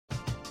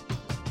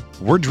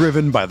We're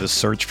driven by the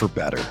search for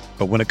better.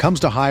 But when it comes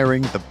to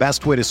hiring, the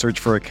best way to search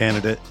for a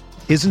candidate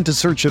isn't to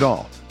search at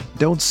all.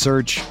 Don't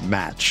search,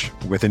 match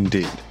with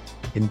Indeed.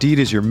 Indeed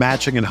is your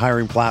matching and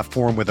hiring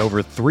platform with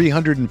over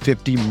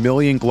 350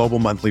 million global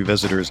monthly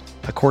visitors,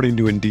 according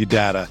to Indeed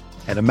data,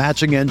 and a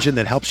matching engine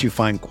that helps you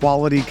find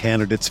quality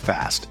candidates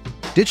fast.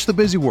 Ditch the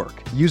busy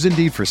work. Use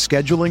Indeed for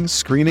scheduling,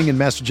 screening, and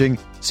messaging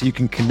so you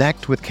can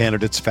connect with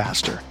candidates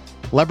faster.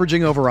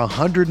 Leveraging over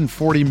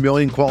 140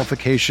 million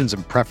qualifications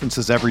and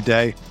preferences every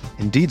day,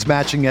 Indeed's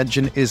matching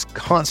engine is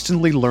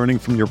constantly learning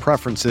from your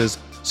preferences,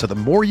 so the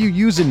more you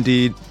use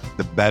Indeed,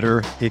 the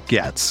better it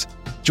gets.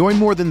 Join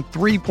more than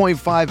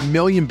 3.5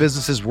 million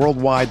businesses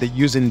worldwide that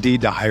use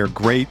Indeed to hire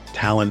great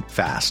talent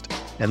fast.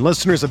 And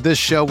listeners of this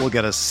show will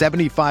get a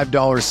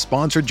 $75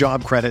 sponsored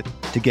job credit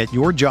to get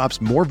your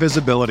jobs more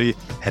visibility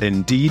at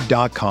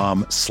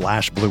Indeed.com/Blue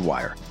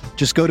Wire.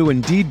 Just go to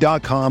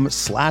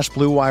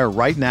Indeed.com/Blue Wire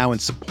right now and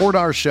support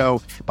our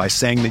show by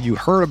saying that you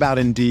heard about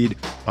Indeed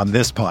on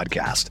this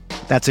podcast.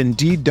 That's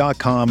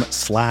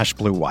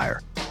Indeed.com/Blue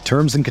Wire.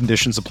 Terms and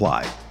conditions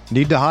apply.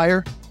 Need to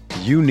hire?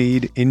 You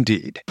need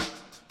Indeed.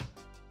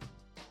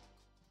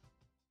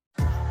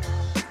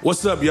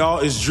 What's up, y'all?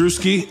 It's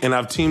Drewski, and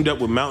I've teamed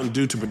up with Mountain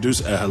Dew to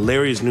produce a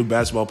hilarious new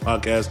basketball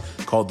podcast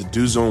called The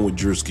Dew Zone with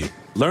Drewski.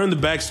 Learn the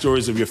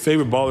backstories of your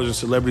favorite ballers and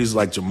celebrities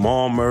like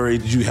Jamal Murray.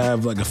 Did you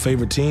have like a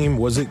favorite team?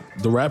 Was it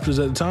the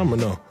Raptors at the time or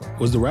no?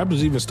 Was the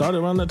Raptors even started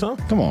around that time?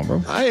 Come on,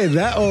 bro. I ain't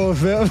that old,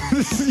 fam.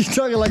 You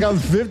talking like I'm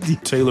 50.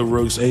 Taylor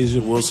Rooks, Asia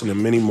Wilson,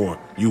 and many more.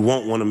 You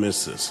won't want to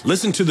miss this.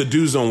 Listen to The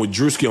Dew Zone with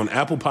Drewski on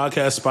Apple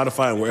Podcasts,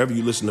 Spotify, and wherever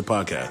you listen to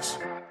podcasts.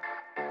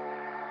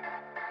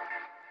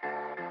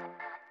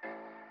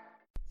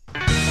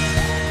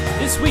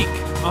 This week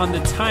on The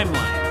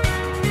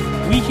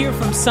Timeline, we hear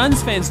from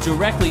Suns fans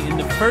directly in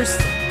the first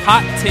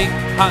Hot Take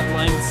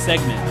Hotline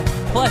segment.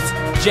 Plus,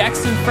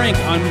 Jackson Frank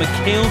on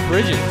Mikal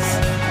Bridges.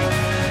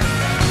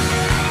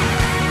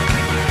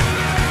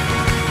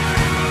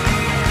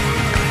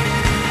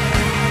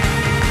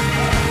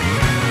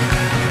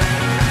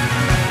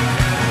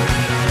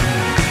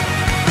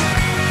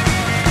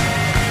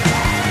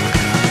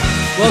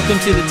 Welcome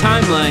to the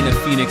Timeline of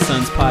Phoenix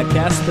Suns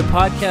podcast, the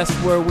podcast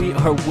where we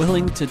are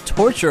willing to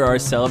torture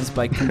ourselves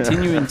by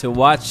continuing to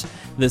watch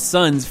the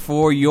Suns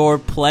for your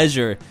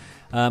pleasure.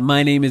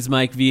 My name is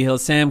Mike Vigil.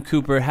 Sam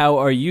Cooper, how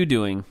are you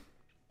doing?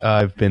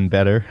 I've been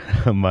better,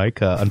 Mike.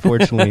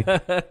 Unfortunately,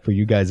 for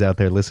you guys out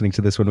there listening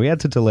to this one, we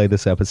had to delay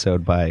this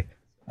episode by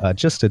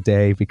just a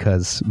day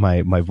because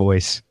my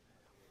voice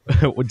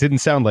didn't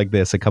sound like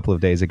this a couple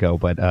of days ago.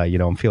 But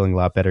I'm feeling a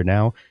lot better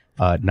now.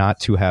 Not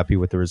too happy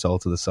with the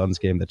results of the Suns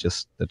game that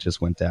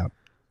just went down.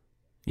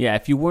 Yeah,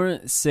 if you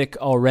weren't sick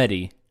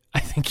already, I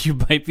think you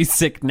might be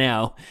sick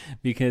now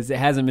because it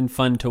hasn't been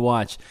fun to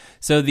watch.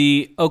 So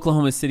the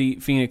Oklahoma City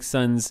Phoenix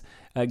Suns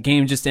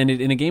game just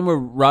ended in a game where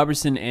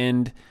Robertson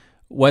and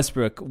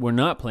Westbrook were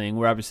not playing.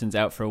 Robertson's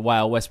out for a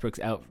while. Westbrook's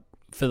out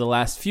for the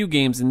last few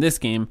games in this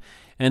game.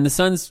 And the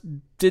Suns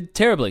did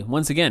terribly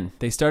once again.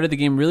 They started the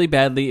game really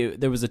badly.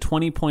 There was a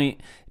 20-point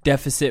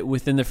deficit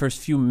within the first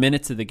few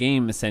minutes of the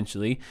game,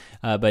 essentially,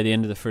 by the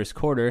end of the first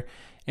quarter.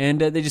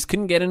 And they just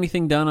couldn't get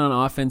anything done on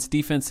offense.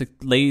 Defense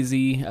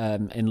lazy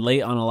and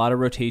late on a lot of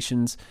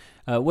rotations.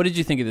 What did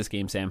you think of this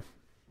game, Sam?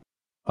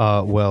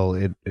 Well,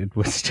 it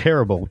was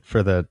terrible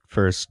for the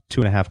first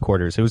 2.5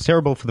 quarters. It was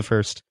terrible for the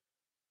first,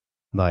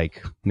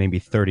 maybe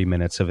 30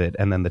 minutes of it.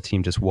 And then the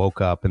team just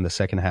woke up in the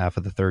second half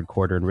of the third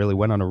quarter and really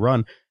went on a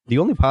run. The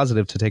only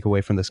positive to take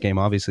away from this game,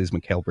 obviously, is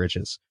Mikal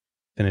Bridges.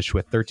 Finished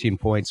with 13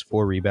 points,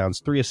 4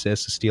 rebounds, 3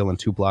 assists, a steal, and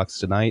 2 blocks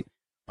tonight.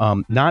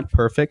 Not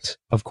perfect,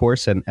 of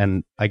course,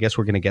 and I guess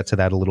we're going to get to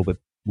that a little bit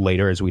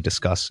later as we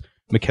discuss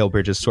Mikal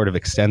Bridges sort of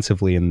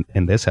extensively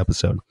in this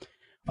episode.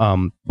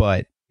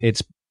 But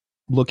it's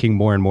looking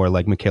more and more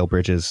like Mikal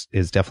Bridges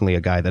is definitely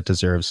a guy that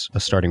deserves a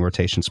starting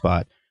rotation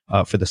spot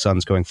for the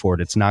Suns going forward.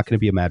 It's not going to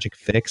be a magic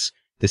fix.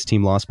 This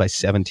team lost by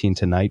 17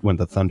 tonight when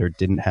the Thunder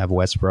didn't have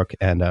Westbrook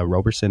and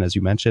Roberson, as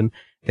you mentioned.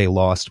 They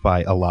lost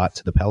by a lot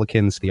to the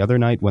Pelicans the other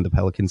night when the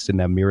Pelicans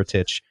didn't have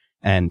Mirotic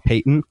and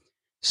Payton.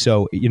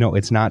 So,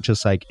 it's not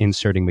just like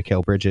inserting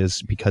Mikal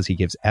Bridges because he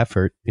gives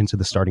effort into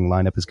the starting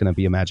lineup is going to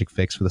be a magic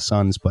fix for the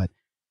Suns. But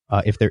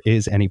if there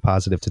is any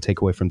positive to take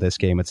away from this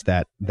game, it's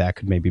that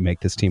could maybe make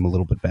this team a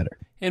little bit better.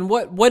 And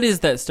what is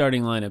that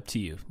starting lineup to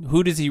you?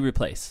 Who does he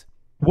replace?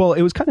 Well,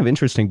 it was kind of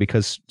interesting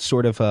because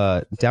sort of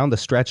down the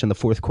stretch in the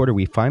fourth quarter,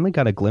 we finally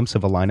got a glimpse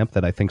of a lineup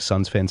that I think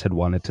Suns fans had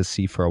wanted to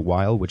see for a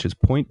while, which is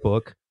point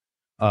Book,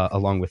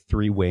 along with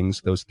 3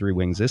 wings. Those 3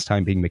 wings this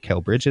time being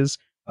Mikal Bridges,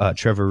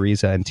 Trevor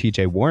Ariza, and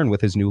TJ Warren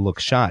with his new look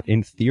shot.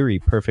 In theory,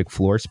 perfect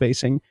floor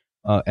spacing,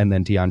 and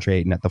then DeAndre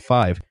Ayton at the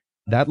 5.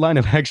 That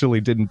lineup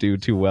actually didn't do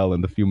too well in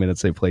the few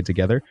minutes they played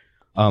together.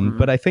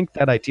 But I think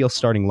that ideal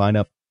starting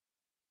lineup,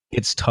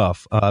 it's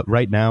tough.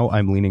 Right now,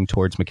 I'm leaning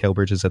towards Mikal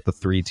Bridges at the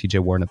 3, TJ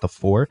Warren at the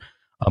 4.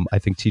 I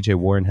think TJ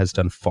Warren has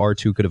done far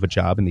too good of a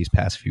job in these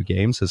past few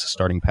games as a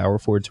starting power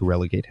forward to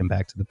relegate him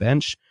back to the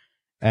bench.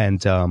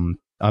 And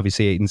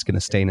obviously, Ayton's going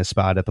to stay in his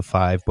spot at the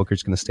 5.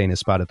 Booker's going to stay in his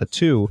spot at the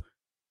 2.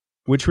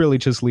 which really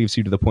just leaves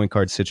you to the point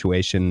guard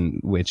situation,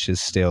 which is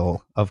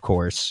still, of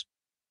course,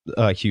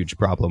 a huge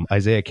problem.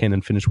 Isaiah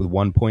Canaan finished with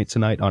 1 point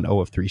tonight on 0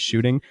 of 3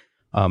 shooting.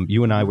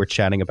 You and I were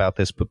chatting about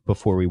this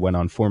before we went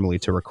on formally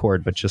to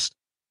record, but just,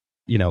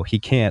 he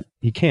can't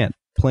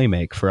play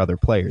make for other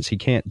players. He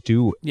can't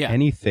do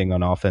anything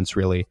on offense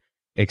really,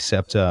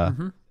 except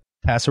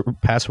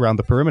pass around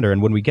the perimeter.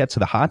 And when we get to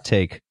the hot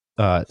take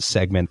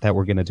segment that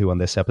we're going to do on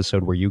this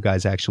episode, where you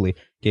guys actually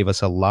gave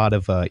us a lot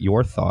of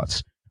your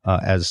thoughts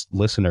as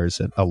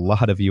listeners, a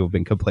lot of you have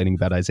been complaining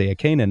about Isaiah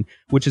Canaan,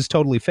 which is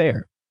totally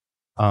fair.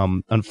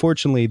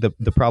 Unfortunately,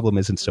 the problem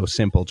isn't so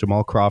simple.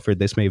 Jamal Crawford,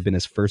 this may have been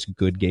his first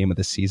good game of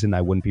the season.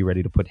 I wouldn't be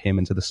ready to put him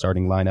into the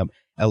starting lineup.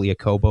 Elie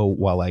Okobo,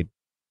 while I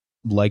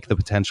like the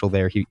potential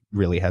there, he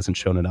really hasn't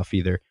shown enough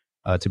either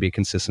to be a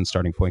consistent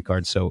starting point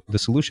guard. So the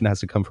solution has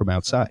to come from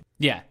outside.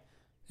 Yeah,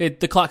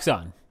 the clock's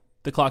on.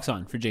 The clock's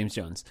on for James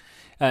Jones.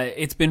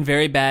 It's been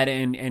very bad,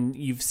 and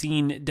you've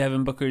seen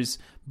Devin Booker's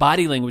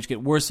body language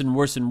get worse and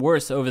worse and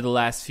worse over the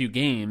last few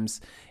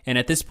games. And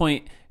at this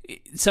point,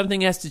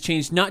 something has to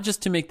change, not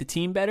just to make the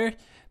team better,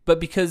 but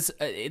because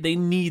they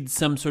need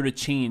some sort of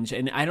change.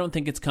 And I don't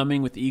think it's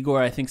coming with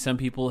Igor. I think some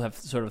people have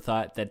sort of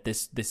thought that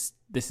this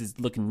is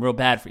looking real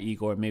bad for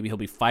Igor. Maybe he'll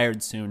be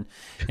fired soon.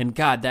 And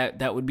God,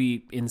 that would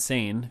be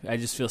insane. I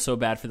just feel so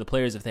bad for the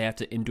players if they have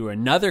to endure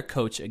another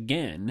coach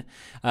again.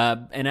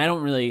 And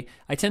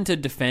I tend to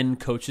defend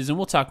coaches, and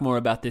we'll talk more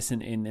about this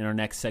in our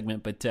next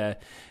segment, but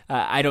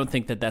I don't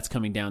think that that's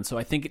coming down. So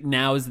I think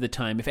now is the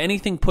time. If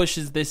anything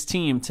pushes this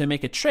team to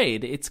make a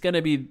trade, it's going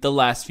to be the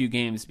last few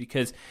games,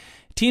 because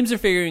teams are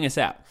figuring us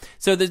out.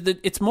 So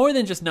it's more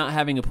than just not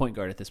having a point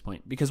guard at this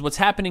point, because what's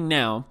happening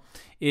now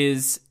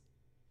is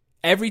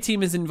every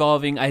team is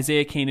involving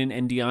Isaiah Canaan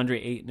and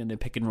DeAndre Ayton in a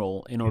pick and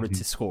roll in order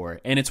to score,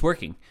 and it's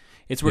working.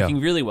 It's working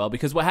really well,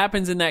 because what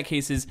happens in that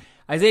case is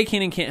Isaiah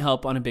Canaan can't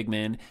help on a big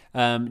man.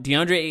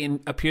 DeAndre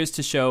Ayton appears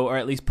to show, or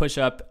at least push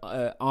up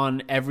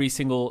on every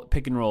single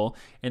pick and roll,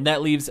 and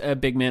that leaves a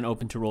big man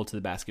open to roll to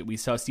the basket. We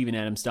saw Steven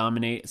Adams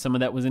dominate. Some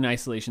of that was in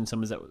isolation.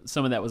 Some of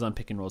that was on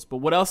pick and rolls. But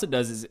what else it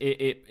does is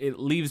it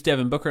leaves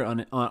Devin Booker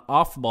on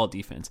off-ball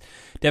defense.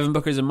 Devin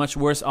Booker is a much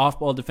worse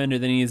off-ball defender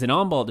than he is an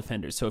on-ball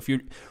defender. So if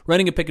you're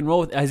running a pick and roll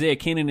with Isaiah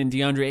Canaan and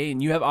DeAndre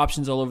Ayton, you have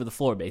options all over the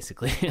floor,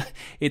 basically.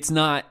 It's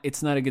not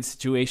a good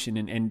situation,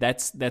 and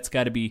that's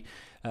got to be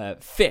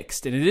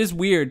fixed. And it is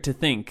weird to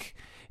think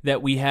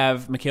that we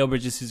have Mikal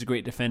Bridges, who's a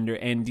great defender,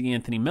 and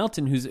DeAnthony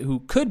Melton, who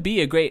could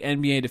be a great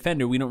NBA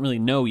defender. We don't really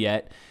know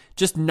yet.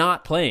 Just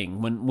not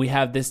playing when we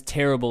have this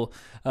terrible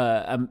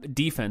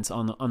defense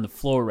on the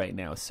floor right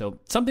now. So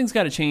something's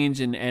got to change,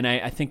 and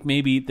I think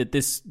maybe that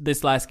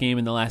this last game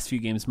and the last few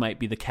games might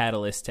be the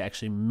catalyst to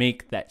actually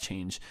make that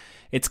change.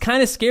 It's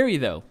kind of scary,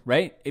 though,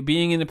 right?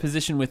 Being in a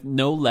position with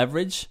no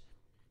leverage.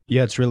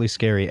 Yeah, it's really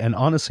scary. And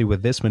honestly,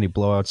 with this many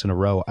blowouts in a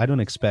row, I don't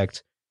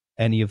expect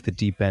any of the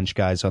deep bench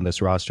guys on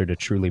this roster to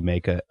truly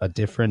make a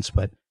difference,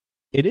 but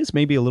it is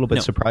maybe a little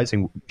bit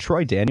surprising.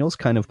 Troy Daniels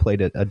kind of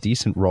played a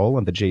decent role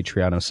on the Jay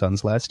Triano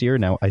Suns last year.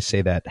 Now, I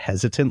say that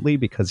hesitantly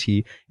because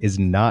he is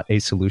not a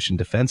solution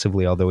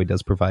defensively, although he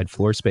does provide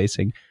floor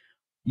spacing.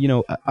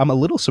 I'm a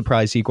little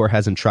surprised Igor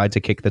hasn't tried to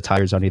kick the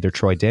tires on either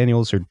Troy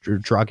Daniels or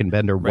Dragan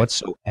Bender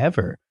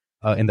whatsoever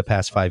in the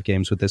past 5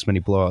 games with this many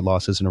blowout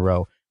losses in a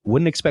row.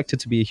 Wouldn't expect it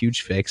to be a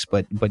huge fix,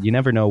 but you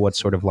never know what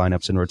sort of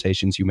lineups and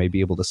rotations you may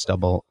be able to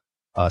stumble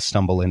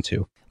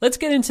into. Let's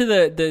get into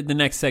the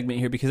next segment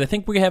here, because I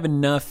think we have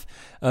enough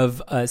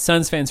of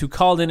Suns fans who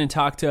called in and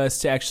talked to us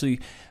to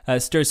actually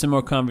stir some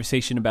more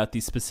conversation about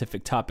these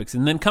specific topics.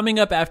 And then coming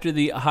up after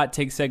the hot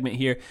take segment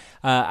here,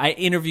 I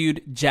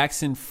interviewed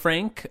Jackson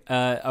Frank,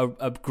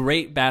 a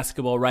great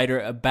basketball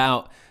writer,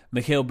 about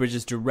Mikal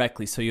Bridges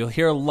directly. So you'll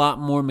hear a lot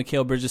more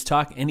Mikal Bridges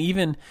talk. And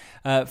even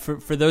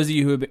for those of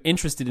you who are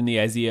interested in the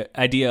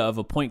idea of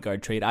a point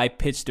guard trade, I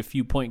pitched a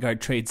few point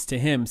guard trades to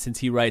him, since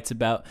he writes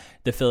about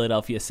the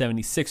Philadelphia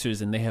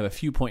 76ers, and they have a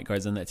few point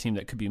guards on that team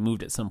that could be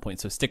moved at some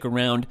point. So stick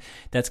around.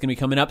 That's going to be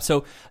coming up.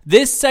 So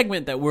this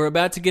segment that we're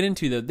about to get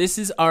into, though, this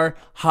is our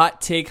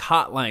hot take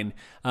hotline.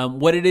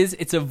 What it is,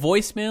 it's a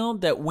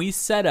voicemail that we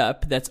set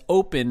up that's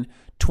open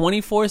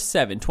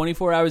 24/7,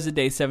 24 hours a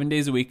day, 7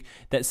 days a week,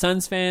 that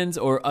Suns fans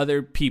or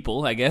other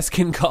people, I guess,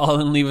 can call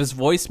and leave us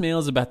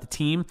voicemails about the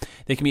team.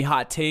 They can be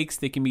hot takes.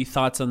 They can be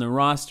thoughts on the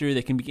roster.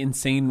 They can be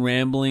insane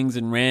ramblings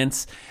and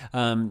rants,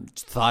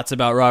 thoughts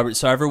about Robert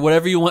Sarver,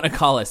 whatever you want to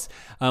call us.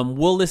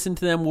 We'll listen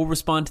to them. We'll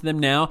respond to them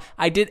now.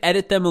 I did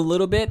edit them a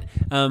little bit.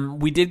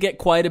 We did get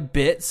quite a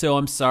bit, so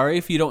I'm sorry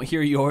if you don't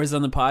hear yours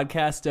on the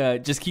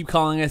podcast. Just keep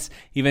calling us.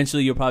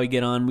 Eventually, you'll probably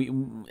get on.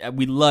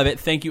 We love it.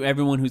 Thank you,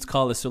 everyone who's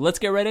called us. So let's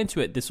get right into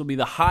it. This will be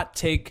the hot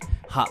take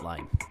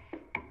hotline.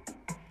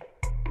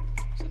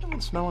 Does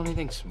anyone smell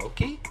anything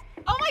smoky?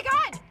 Oh my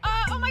god!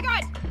 Oh my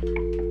god!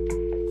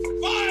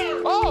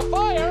 Fire! Oh,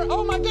 fire!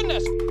 Oh my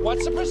goodness!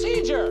 What's the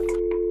procedure?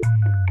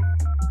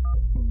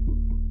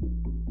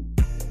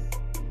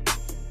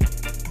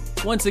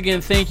 Once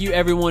again, thank you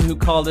everyone who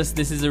called us.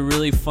 This is a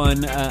really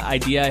fun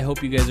idea. I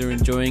hope you guys are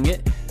enjoying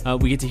it.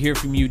 We get to hear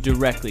from you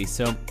directly.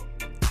 So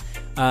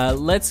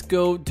Let's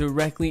go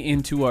directly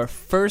into our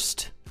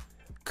first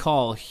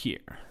call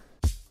here.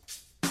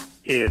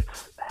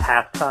 It's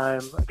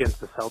halftime against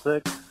the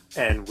Celtics,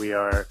 and we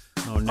are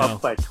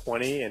up by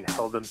 20 and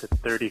held them to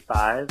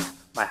 35.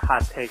 My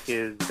hot take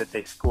is that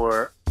they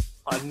score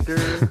under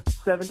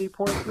 70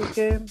 points this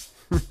game.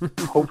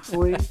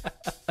 Hopefully,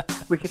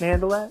 we can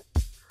handle that.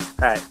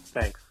 All right,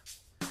 thanks.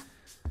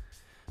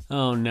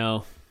 Oh,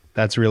 no.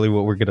 That's really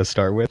what we're going to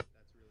start with?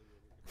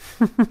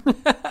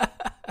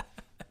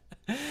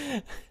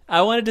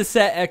 I wanted to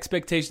set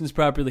expectations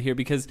properly here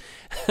because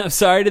I'm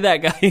sorry to that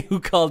guy who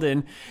called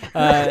in.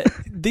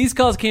 These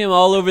calls came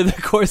all over the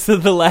course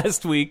of the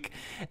last week.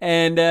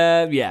 And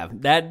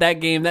that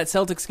game, that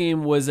Celtics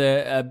game was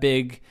a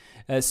big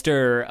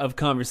stir of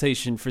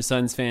conversation for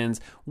Suns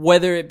fans,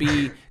 whether it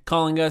be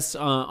calling us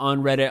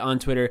on Reddit, on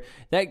Twitter.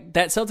 That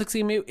Celtics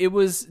game, it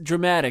was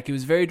dramatic. It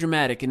was very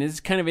dramatic. And it's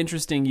kind of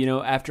interesting,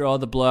 after all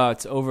the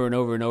blowouts over and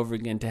over and over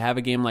again, to have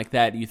a game like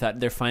that. You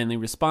thought they're finally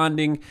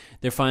responding.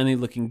 They're finally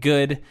looking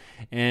good.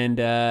 And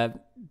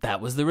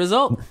that was the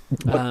result.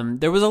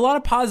 There was a lot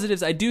of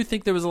positives. I do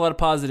think there was a lot of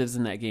positives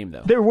in that game,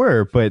 though. There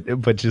were,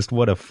 but just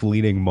what a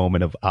fleeting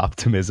moment of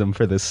optimism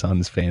for the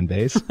Suns fan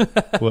base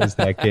was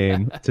that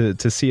game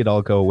to see it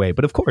all go away.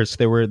 But of course,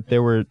 there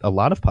were a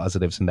lot of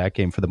positives in that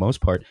game for the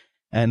most part.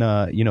 And,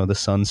 the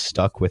Suns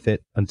stuck with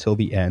it until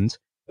the end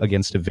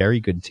against a very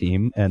good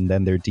team. And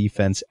then their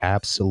defense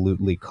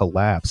absolutely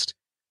collapsed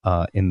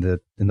in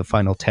the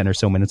final 10 or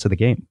so minutes of the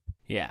game.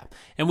 Yeah,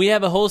 and we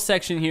have a whole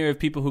section here of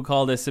people who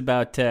called us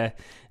about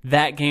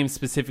that game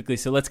specifically,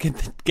 so let's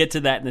get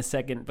to that in a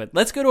second. But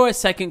let's go to our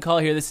second call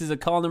here. This is a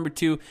call number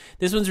 2.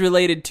 This one's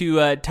related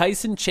to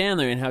Tyson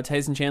Chandler and how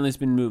Tyson Chandler's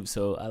been moved.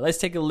 So let's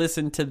take a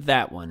listen to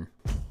that one.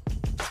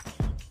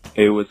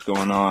 Hey, what's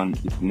going on?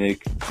 It's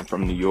Nick. I'm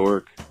from New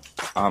York.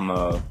 I'm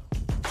a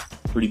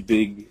pretty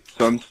big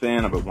Suns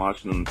fan. I've been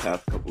watching them the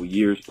past couple of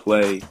years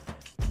play.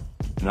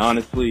 And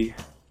honestly,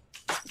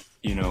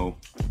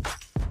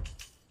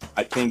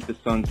 I think the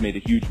Suns made a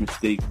huge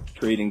mistake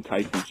trading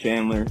Tyson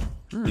Chandler.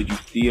 Did you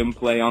see him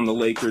play on the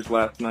Lakers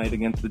last night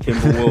against the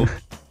Timberwolves?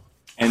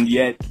 And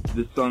yet,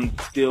 the Suns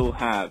still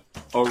have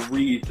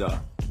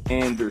Ariza,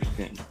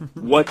 Anderson.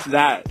 What's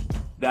that?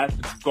 That's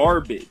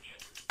garbage.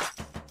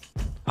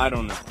 I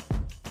don't know.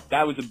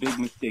 That was a big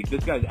mistake.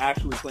 This guy's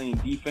actually playing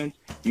defense.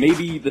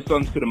 Maybe the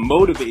Suns could have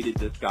motivated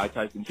this guy,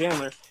 Tyson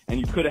Chandler, and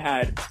you could have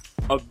had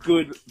a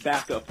good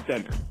backup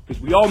center.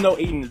 Because we all know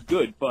Ayton is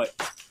good, but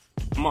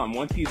come on,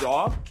 once he's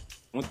off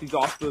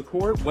the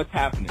court, what's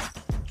happening?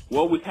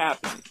 What was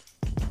happening?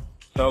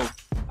 So,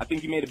 I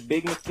think you made a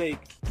big mistake.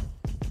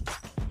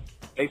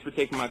 Thanks for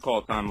taking my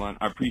call, Timeline.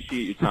 I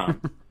appreciate your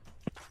time.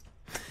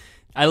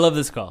 I love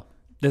this call.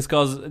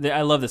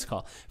 I love this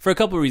call for a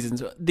couple of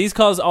reasons. These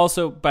calls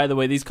also, by the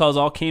way,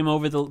 all came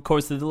over the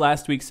course of the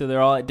last week, so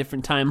they're all at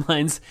different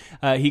timelines.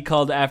 He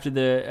called after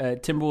the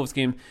Timberwolves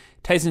game.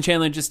 Tyson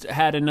Chandler just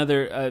had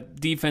another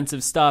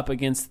defensive stop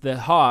against the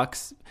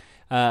Hawks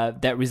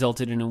that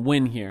resulted in a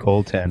win here.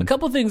 Goaltend. A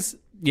couple things.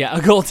 Yeah,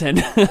 a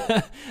goaltend.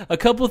 A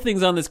couple of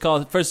things on this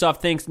call. First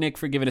off, thanks, Nick,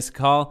 for giving us a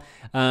call.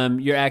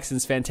 Your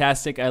accent's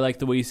fantastic. I like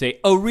the way you say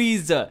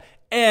Ariza,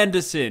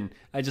 Anderson.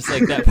 I just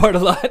like that part a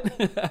lot.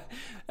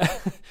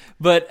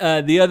 But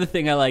the other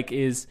thing I like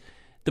is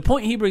the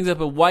point he brings up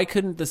of why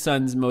couldn't the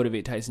Suns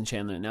motivate Tyson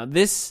Chandler? Now,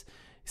 this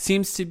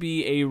seems to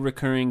be a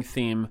recurring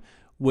theme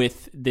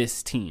with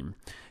this team.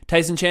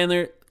 Tyson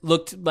Chandler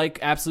looked like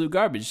absolute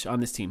garbage on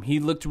this team. He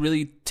looked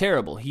really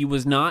terrible. He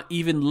was not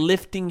even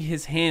lifting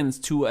his hands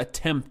to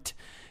attempt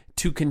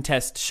to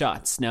contest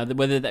shots. Now,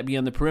 whether that be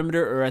on the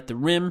perimeter or at the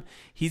rim,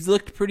 he's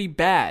looked pretty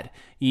bad.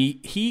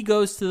 He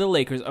goes to the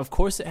Lakers. Of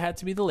course, it had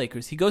to be the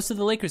Lakers. He goes to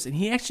the Lakers, and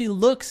he actually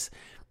looks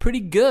pretty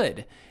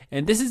good.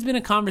 And this has been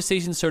a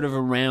conversation sort of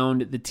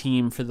around the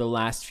team for the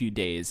last few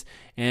days.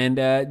 And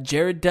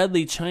Jared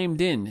Dudley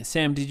chimed in.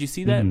 Sam, did you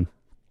see that? Mm-hmm.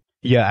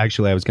 Yeah,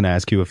 actually, I was going to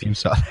ask you if you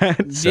saw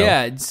that. So.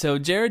 Yeah, so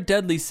Jared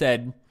Dudley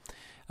said,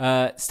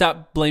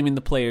 stop blaming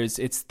the players,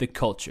 it's the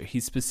culture.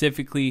 He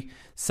specifically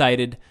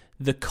cited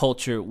the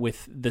culture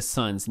with the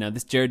Suns. Now,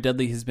 this Jared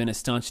Dudley has been a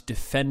staunch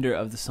defender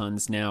of the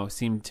Suns, now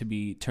seemed to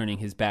be turning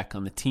his back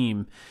on the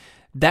team.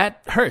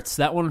 That hurts.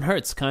 That one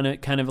hurts kind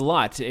of a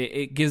lot.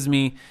 It gives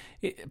me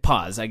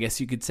pause, I guess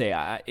you could say.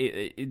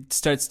 It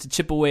starts to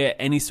chip away at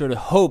any sort of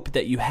hope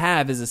that you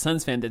have as a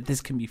Suns fan that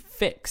this can be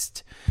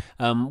fixed.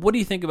 What do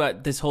you think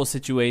about this whole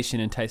situation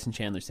and Tyson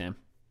Chandler, Sam?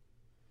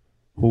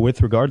 Well,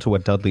 with regard to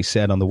what Dudley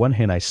said, on the one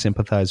hand, I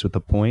sympathize with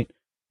the point.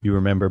 You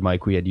remember,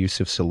 Mike, we had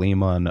Yusuf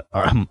Salim on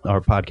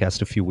our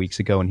podcast a few weeks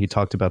ago, and he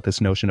talked about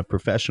this notion of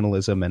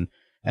professionalism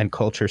and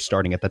culture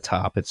starting at the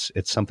top. It's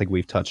something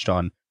we've touched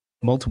on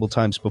multiple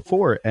times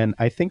before, and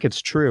I think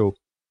it's true.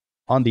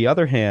 On the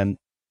other hand,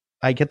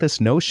 I get this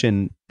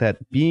notion that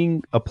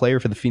being a player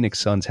for the Phoenix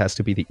Suns has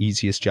to be the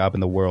easiest job in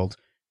the world,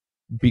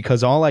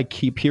 because all I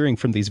keep hearing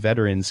from these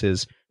veterans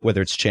is,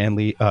 whether it's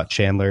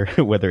Chandler,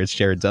 whether it's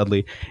Jared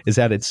Dudley, is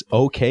that it's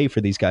okay for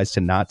these guys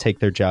to not take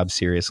their job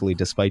seriously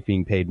despite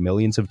being paid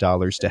millions of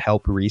dollars to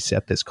help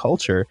reset this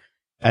culture.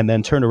 and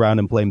then turn around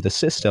and blame the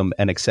system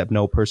and accept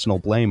no personal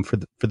blame for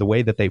the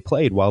way that they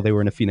played while they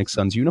were in a Phoenix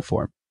Suns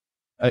uniform.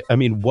 I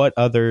mean, what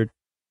other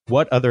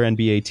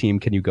NBA team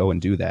can you go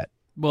and do that?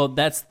 Well,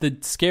 that's the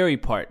scary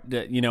part.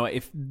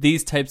 If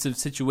these types of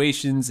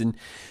situations and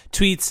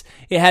tweets,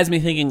 it has me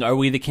thinking, are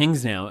we the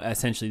Kings now?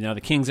 Essentially, now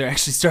the Kings are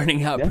actually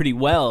starting out pretty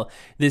well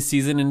this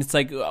season, and it's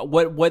like,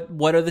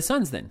 what are the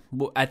Suns then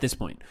at this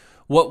point?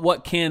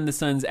 What can the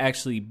Suns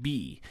actually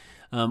be?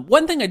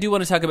 One thing I do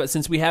want to talk about,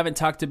 since we haven't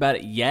talked about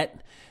it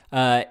yet,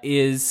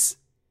 is,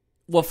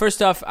 well,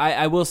 first off,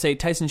 I will say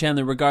Tyson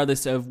Chandler,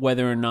 regardless of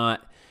whether or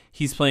not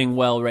he's playing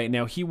well right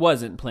now, he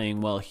wasn't playing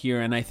well here,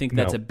 and I think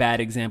that's a bad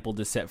example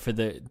to set for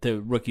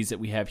the rookies that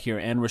we have here.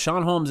 And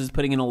Richaun Holmes is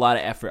putting in a lot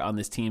of effort on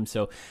this team,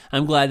 so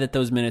I'm glad that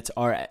those minutes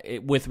are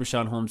with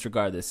Richaun Holmes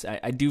regardless.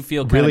 I do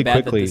feel kind of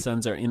bad that the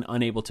Suns are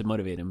unable to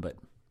motivate him. But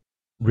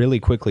really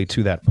quickly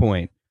to that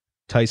point,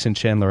 Tyson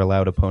Chandler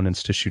allowed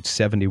opponents to shoot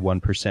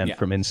 71%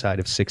 from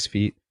inside of 6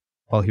 feet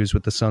while he was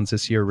with the Suns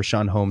this year.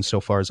 Richaun Holmes so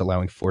far is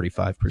allowing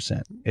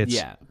 45%.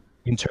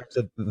 In terms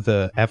of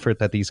the effort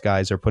that these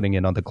guys are putting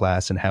in on the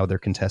glass and how they're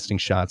contesting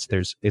shots,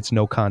 it's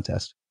no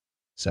contest.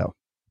 So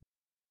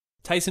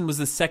Tyson was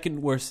the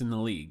second worst in the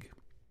league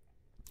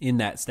in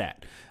that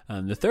stat.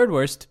 The third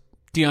worst,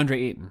 DeAndre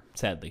Ayton,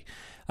 sadly.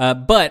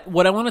 But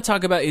what I want to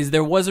talk about is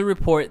there was a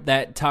report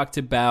that talked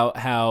about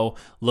how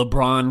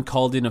LeBron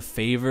called in a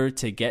favor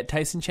to get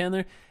Tyson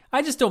Chandler.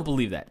 I just don't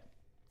believe that.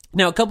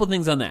 Now, a couple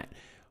things on that.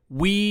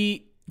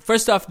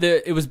 First off,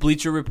 it was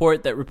Bleacher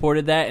Report that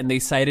reported that, and they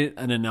cited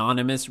an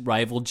anonymous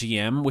rival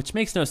GM, which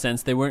makes no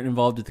sense. They weren't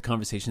involved with the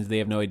conversations. They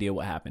have no idea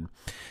what happened.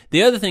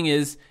 The other thing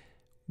is,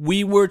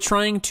 we were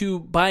trying to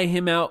buy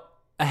him out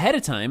ahead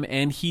of time,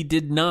 and he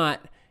did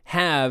not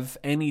have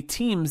any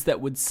teams that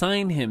would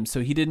sign him.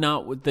 So he did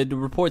not, the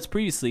reports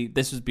previously,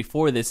 this was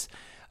before this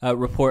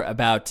report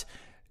about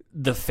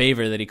the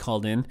favor that he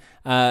called in,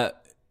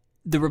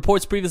 the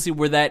reports previously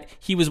were that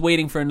he was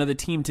waiting for another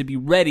team to be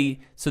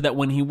ready so that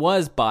when he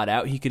was bought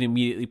out, he could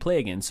immediately play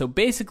again. So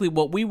basically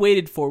what we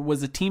waited for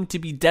was a team to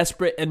be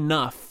desperate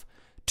enough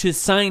to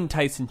sign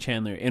Tyson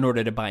Chandler in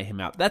order to buy him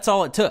out. That's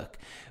all it took.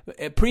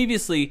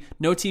 Previously,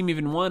 no team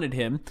even wanted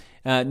him.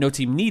 No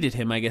team needed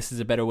him, I guess is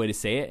a better way to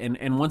say it.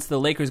 And once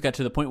the Lakers got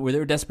to the point where they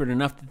were desperate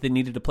enough that they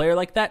needed a player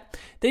like that,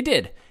 they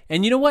did.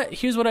 And you know what?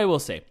 Here's what I will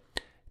say.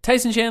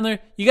 Tyson Chandler,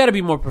 you got to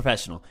be more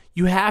professional.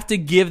 You have to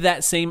give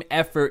that same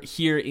effort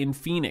here in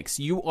Phoenix.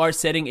 You are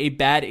setting a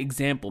bad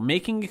example.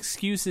 Making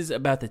excuses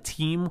about the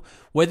team,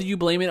 whether you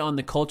blame it on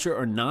the culture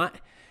or not,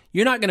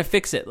 you're not going to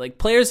fix it. Like,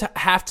 players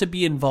have to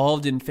be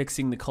involved in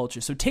fixing the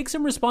culture. So take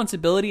some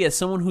responsibility as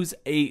someone who's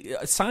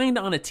assigned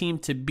on a team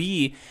to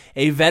be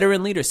a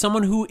veteran leader,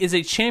 someone who is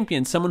a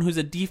champion, someone who's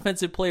a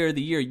defensive player of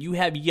the year. You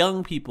have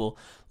young people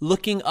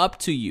looking up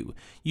to you.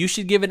 You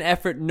should give an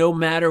effort no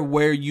matter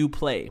where you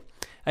play.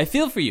 I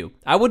feel for you.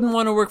 I wouldn't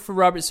want to work for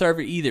Robert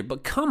Sarver either,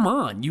 but come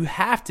on, you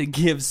have to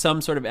give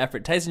some sort of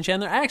effort. Tyson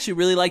Chandler, I actually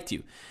really liked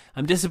you.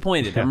 I'm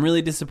disappointed. I'm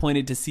really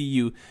disappointed to see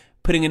you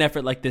putting an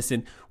effort like this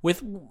in.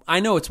 I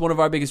know it's one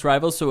of our biggest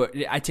rivals, so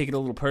I take it a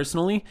little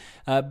personally,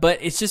 but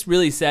it's just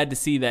really sad to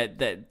see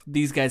that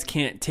these guys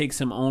can't take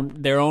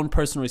their own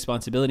personal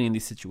responsibility in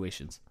these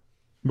situations.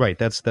 Right,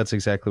 that's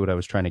exactly what I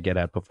was trying to get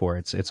at before.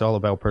 It's all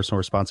about personal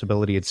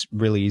responsibility. It's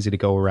really easy to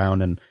go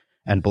around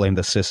and blame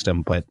the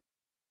system, but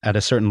at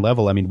a certain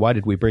level, I mean, why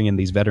did we bring in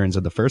these veterans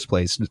in the first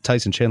place?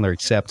 Tyson Chandler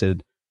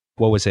accepted,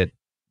 what was it,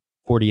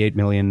 $48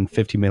 million,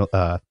 $50 million,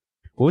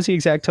 what was the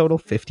exact total?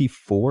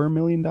 $54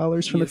 million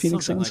from the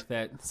Phoenix Suns?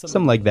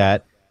 Something like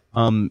that.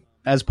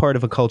 As part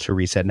of a culture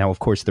reset. Now, of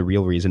course, the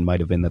real reason might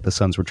have been that the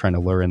Suns were trying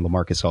to lure in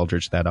LaMarcus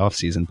Aldridge that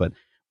offseason,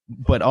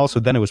 but also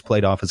then it was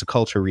played off as a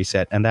culture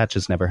reset, and that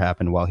just never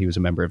happened while he was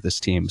a member of this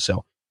team.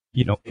 So,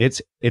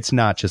 it's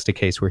not just a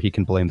case where he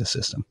can blame the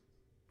system.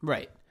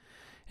 Right.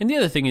 And the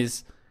other thing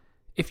is,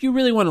 if you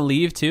really want to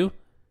leave too,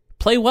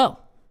 play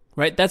well,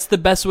 right? That's the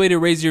best way to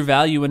raise your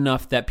value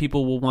enough that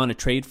people will want to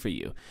trade for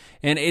you.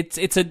 And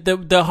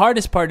the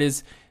hardest part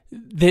is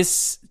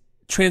this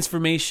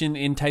transformation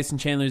in Tyson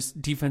Chandler's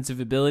defensive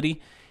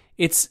ability.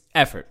 It's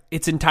effort.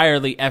 It's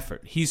entirely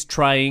effort. He's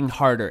trying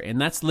harder, and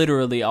that's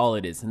literally all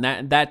it is. And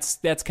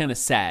that's kind of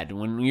sad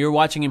when you're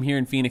watching him here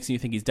in Phoenix and you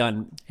think he's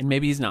done, and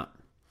maybe he's not.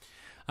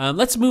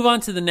 Let's move on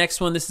to the next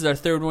one. This is our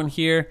third one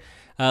here.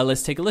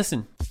 Let's take a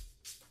listen.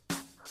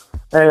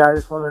 Hey, I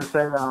just wanted to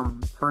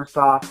say, first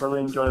off,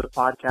 really enjoy the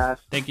podcast.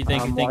 Thank you.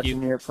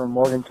 Watching here from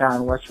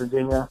Morgantown, West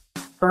Virginia.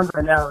 Suns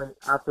right now,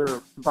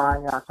 after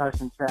buying out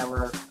Tyson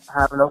Chandler,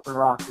 have an open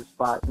roster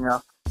spot,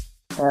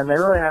 and we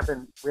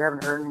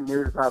haven't heard any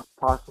news about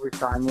possibly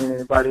signing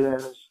anybody.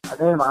 And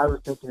a name I was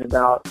thinking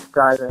about, a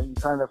guy that you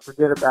kind of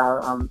forget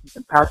about,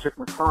 Patrick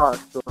McCaw is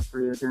still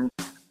free agent.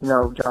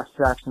 Josh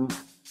Jackson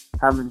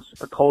having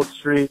a cold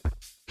streak.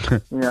 You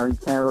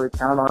can't really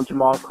count on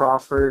Jamal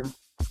Crawford.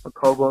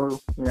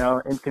 Okobo,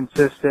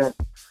 inconsistent,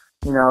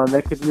 and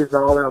they could use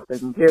all the help they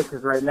can get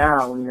because right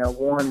now,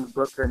 Warren,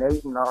 Booker, and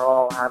Ayton are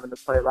all having to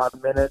play a lot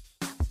of minutes.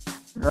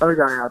 Another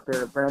guy out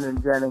there,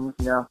 Brandon Jennings,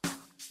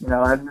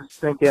 I'm just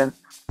thinking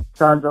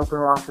Suns open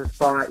roster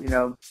spot,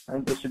 I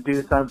think they should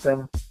do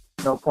something.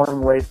 No point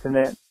in wasting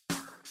it.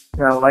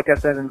 Like I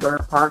said, enjoy the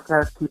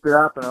podcast, keep it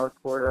up, and I look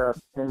forward to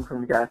hearing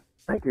from you guys.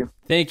 Thank you.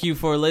 Thank you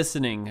for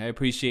listening. I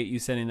appreciate you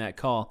sending that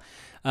call.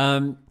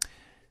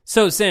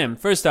 So, Sam,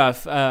 first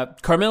off,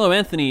 Carmelo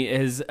Anthony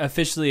is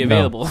officially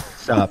available. No,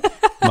 stop,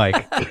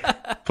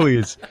 Mike.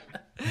 Please.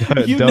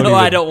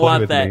 I don't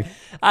want that.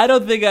 I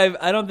don't think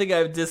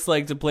I've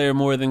disliked a player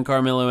more than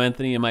Carmelo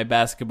Anthony in my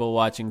basketball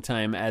watching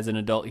time as an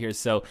adult here.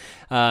 So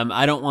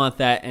I don't want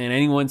that. And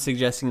anyone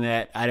suggesting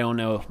that, I don't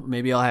know.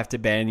 Maybe I'll have to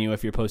ban you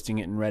if you're posting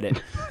it in Reddit.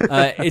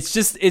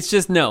 It's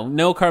just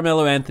no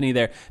Carmelo Anthony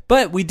there.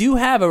 But we do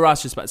have a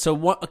roster spot.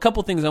 So a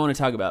couple things I want to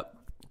talk about.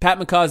 Pat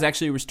McCaw is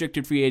actually a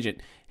restricted free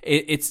agent.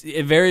 It's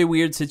a very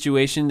weird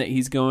situation that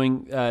he's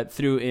going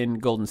through in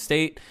Golden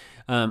State.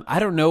 I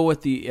don't know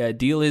what the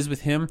deal is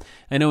with him.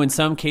 I know in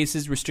some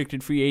cases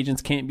restricted free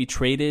agents can't be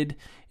traded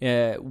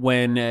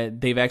when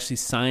they've actually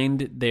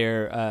signed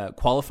their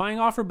qualifying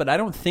offer, but I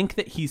don't think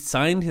that he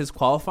signed his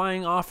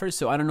qualifying offer,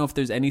 so I don't know if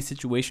there's any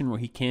situation where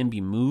he can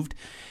be moved.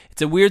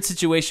 It's a weird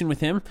situation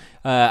with him.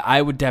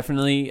 I would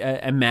definitely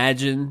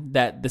imagine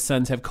that the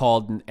Suns have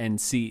called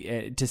and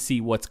see to see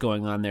what's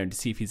going on there and to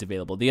see if he's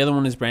available. The other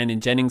one is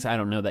Brandon Jennings. I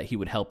don't know that he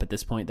would help at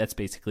this point. That's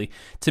basically,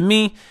 to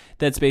me,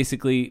 that's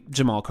basically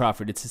Jamal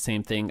Crawford. It's the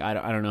same thing. I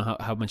don't know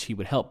how much he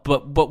would help.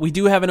 But we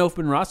do have an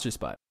open roster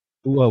spot.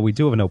 Well, we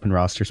do have an open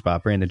roster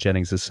spot. Brandon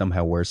Jennings is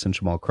somehow worse than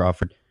Jamal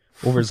Crawford.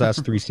 Over his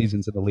last 3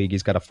 seasons in the league,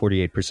 he's got a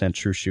 48%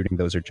 true shooting.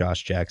 Those are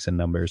Josh Jackson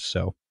numbers.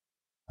 So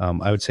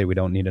I would say we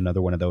don't need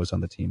another one of those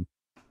on the team.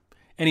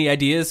 Any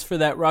ideas for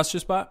that roster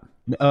spot?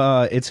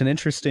 It's an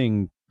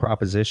interesting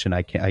proposition.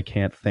 I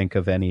can't think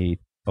of any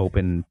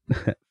open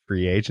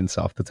free agents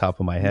off the top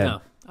of my head.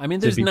 No. I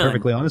mean, there's to be none.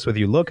 perfectly honest with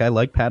you, look, I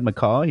like Pat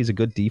McCaw. He's a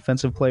good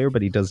defensive player,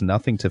 but he does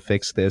nothing to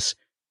fix this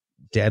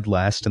dead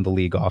last in the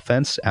league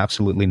offense.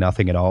 Absolutely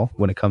nothing at all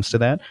when it comes to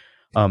that.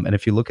 And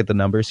if you look at the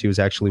numbers, he was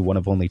actually one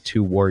of only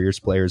 2 Warriors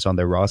players on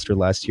their roster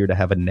last year to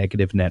have a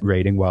negative net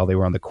rating while they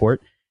were on the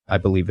court. I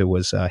believe it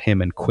was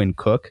him and Quinn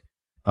Cook.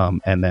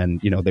 And then,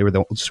 they were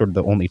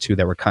the only 2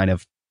 that were kind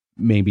of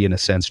maybe in a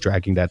sense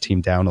dragging that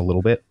team down a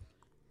little bit.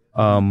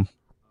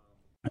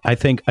 I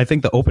think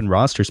the open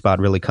roster spot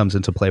really comes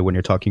into play when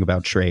you're talking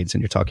about trades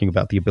and you're talking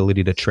about the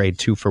ability to trade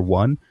 2 for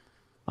 1.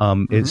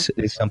 Is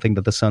something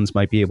that the Suns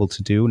might be able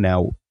to do.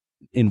 Now,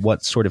 in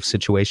what sort of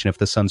situation, if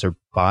the Suns are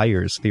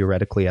buyers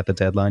theoretically at the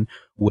deadline,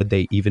 would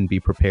they even be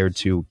prepared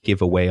to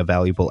give away a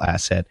valuable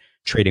asset,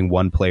 trading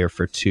 1 player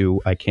for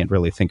 2? I can't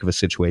really think of a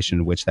situation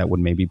in which that would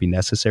maybe be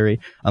necessary,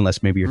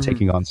 unless maybe you're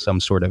taking on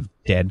some sort of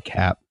dead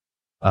cap,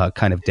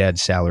 kind of dead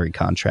salary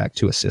contract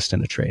to assist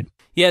in a trade.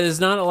 Yeah, there's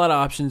not a lot of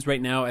options right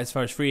now as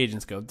far as free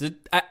agents go.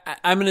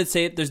 I'm going to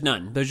say it, there's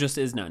none. There just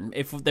is none.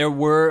 If there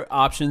were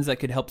options that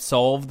could help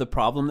solve the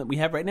problem that we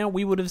have right now,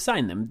 we would have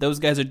signed them. Those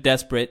guys are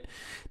desperate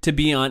to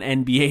be on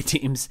NBA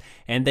teams,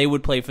 and they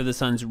would play for the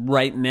Suns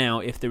right now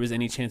if there was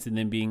any chance of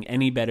them being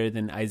any better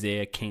than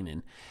Isaiah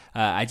Canaan.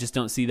 I just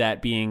don't see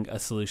that being a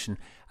solution.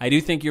 I do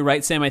think you're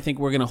right, Sam. I think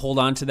we're going to hold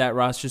on to that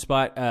roster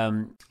spot.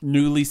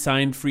 Newly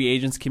signed free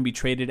agents can be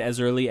traded as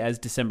early as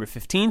December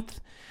 15th.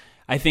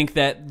 I think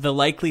that the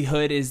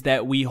likelihood is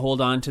that we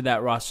hold on to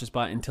that roster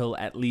spot until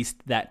at least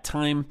that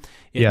time.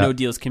 If no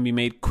deals can be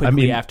made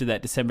quickly after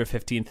that December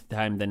 15th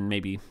time, then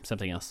maybe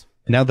something else.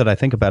 Now that I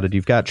think about it,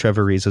 you've got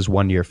Trevor Ariza's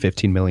 1-year,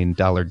 $15 million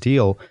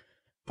deal.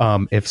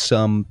 If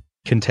some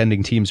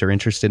contending teams are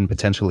interested in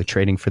potentially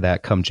trading for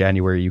that come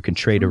January, you can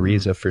trade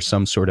Ariza for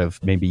some sort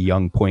of maybe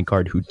young point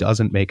guard who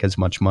doesn't make as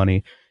much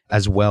money,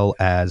 as well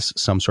as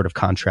some sort of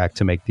contract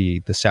to make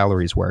the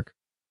salaries work.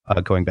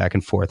 Going back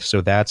and forth.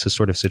 So that's a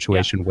sort of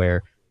situation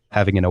where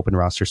having an open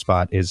roster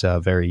spot is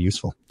very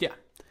useful. Yeah.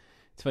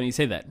 It's funny you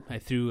say that. I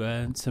threw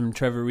some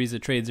Trevor Ariza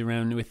trades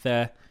around with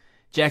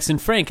Jackson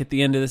Frank at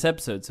the end of this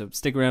episode, so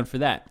stick around for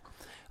that.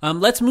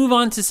 Let's move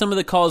on to some of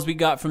the calls we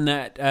got from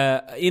that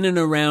in and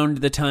around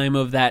the time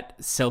of that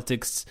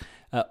Celtics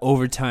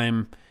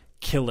overtime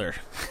killer.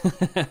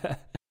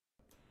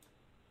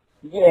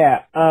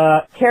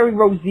 Terry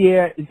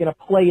Rozier is going to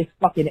play his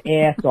fucking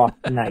ass off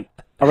tonight.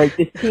 All right,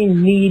 this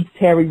team needs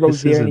Terry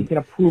Rozier, and he's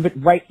going to prove it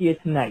right here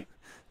tonight.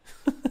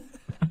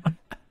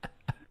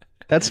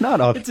 That's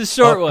not it's a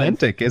short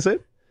authentic, one. Is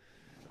it?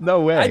 No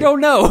way. I don't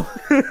know.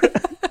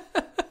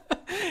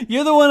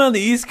 You're the one on the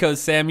East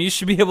Coast, Sam. You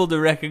should be able to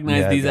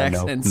recognize these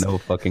accents. No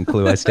fucking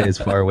clue. I stay as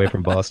far away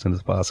from Boston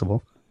as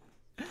possible.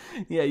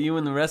 Yeah, you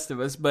and the rest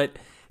of us. But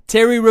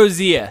Terry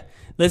Rozier.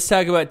 Let's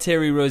talk about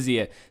Terry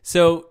Rozier.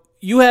 So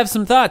you have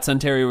some thoughts on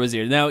Terry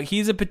Rozier. Now,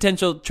 he's a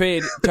potential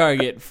trade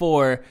target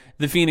for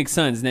the Phoenix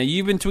Suns. Now,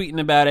 you've been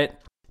tweeting about it.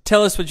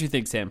 Tell us what you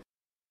think, Sam.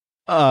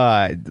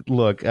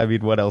 Look, I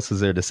mean, what else is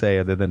there to say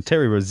other than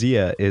Terry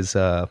Rozier is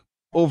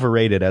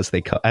overrated as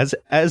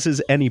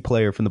is any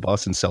player from the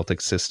Boston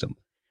Celtics system.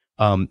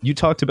 You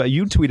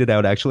tweeted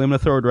out, actually, I'm going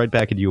to throw it right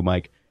back at you,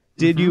 Mike.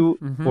 Did you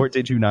or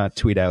did you not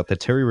tweet out that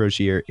Terry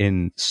Rozier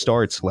in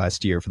starts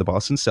last year for the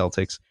Boston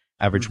Celtics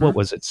averaged, what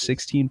was it,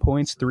 16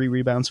 points, 3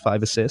 rebounds,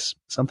 5 assists,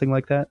 something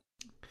like that?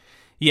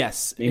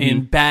 Yes, Maybe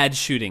in bad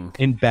shooting.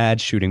 In bad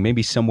shooting,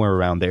 maybe somewhere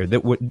around there.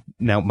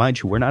 Now,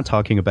 mind you, we're not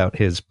talking about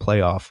his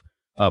playoff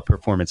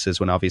performances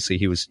when obviously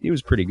he was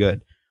pretty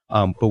good.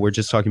 But we're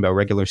just talking about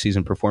regular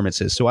season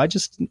performances. So I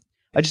just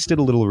did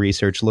a little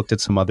research, looked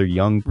at some other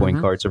young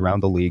point guards around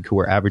the league who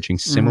are averaging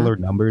similar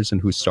numbers and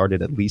who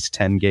started at least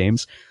 10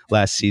 games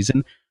last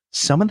season.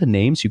 Some of the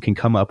names you can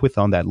come up with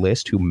on that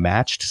list who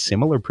matched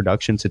similar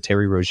production to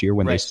Terry Rozier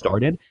when they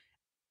started.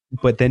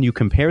 But then you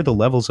compare the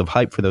levels of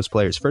hype for those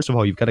players. First of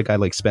all, you've got a guy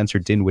like Spencer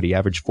Dinwiddie,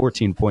 averaged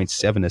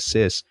 14.7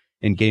 assists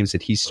in games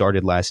that he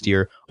started last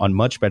year on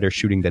much better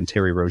shooting than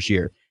Terry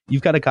Rozier.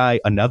 You've got a guy,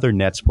 another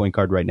Nets point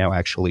guard right now,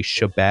 actually,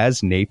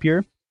 Shabazz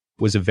Napier,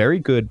 was a very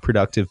good,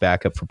 productive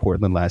backup for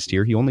Portland last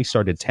year. He only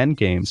started 10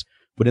 games,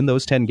 but in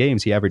those 10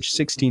 games, he averaged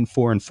 16,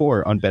 4, and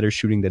 4 on better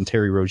shooting than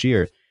Terry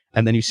Rozier.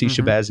 And then you see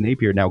Shabazz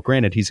Napier. Now,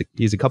 granted,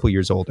 he's a couple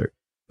years older,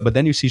 but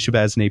then you see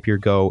Shabazz Napier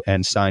go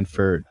and sign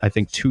for, I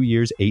think, 2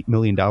 years, $8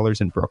 million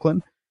in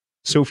Brooklyn.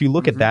 So if you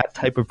look at that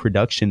type of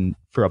production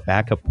for a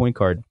backup point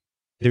guard,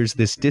 there's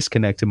this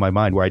disconnect in my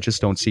mind where I just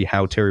don't see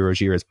how Terry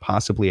Rozier is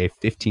possibly a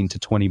 $15 to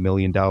 $20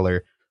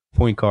 million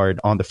point guard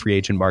on the free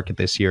agent market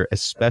this year,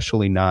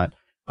 especially not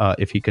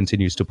if he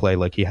continues to play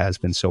like he has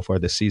been so far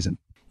this season.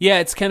 Yeah,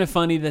 it's kind of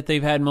funny that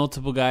they've had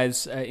multiple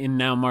guys in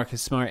now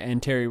Marcus Smart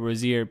and Terry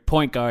Rozier,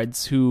 point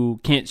guards who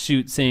can't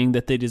shoot, saying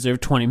that they deserve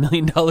 $20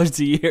 million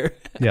a year.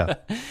 Yeah.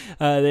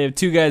 They have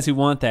two guys who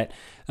want that.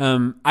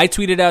 I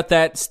tweeted out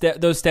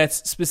those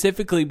stats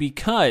specifically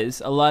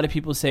because a lot of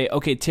people say,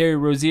 okay, Terry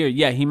Rozier,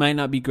 yeah, he might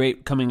not be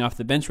great coming off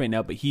the bench right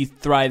now, but he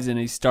thrives in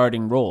a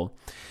starting role.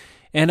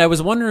 And I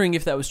was wondering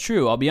if that was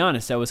true. I'll be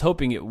honest. I was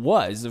hoping it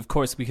was, of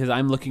course, because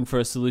I'm looking for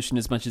a solution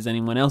as much as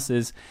anyone else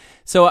is.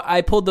 So I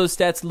pulled those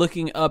stats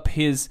looking up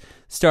his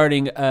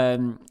starting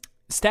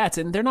stats,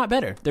 and they're not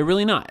better. They're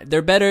really not.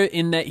 They're better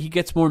in that he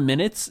gets more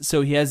minutes,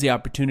 so he has the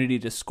opportunity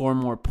to score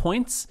more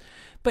points.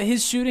 But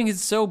his shooting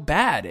is so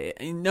bad.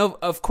 No,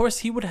 of course,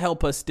 he would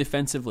help us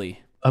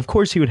defensively. Of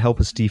course he would help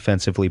us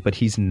defensively, but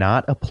he's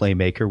not a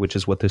playmaker, which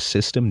is what the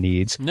system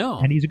needs. No.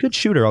 And he's a good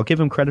shooter. I'll give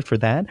him credit for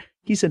that.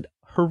 He's a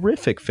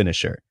horrific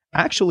finisher.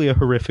 Actually a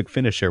horrific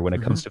finisher when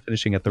it comes to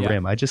finishing at the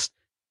rim.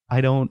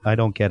 I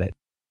don't get it.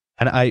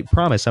 And I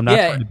promise I'm not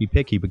trying to be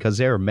picky, because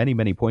there are many,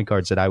 many point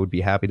guards that I would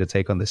be happy to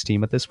take on this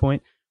team at this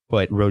point.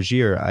 But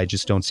Rozier, I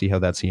just don't see how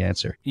that's the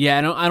answer. Yeah,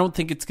 I don't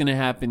think it's going to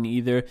happen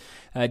either.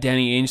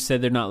 Danny Ainge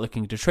said they're not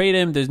looking to trade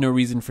him. There's no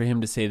reason for him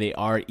to say they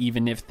are,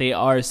 even if they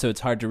are. So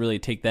it's hard to really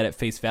take that at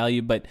face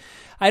value. But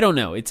I don't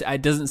know. It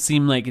doesn't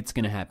seem like it's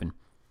going to happen.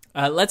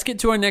 Let's get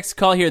to our next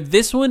call here.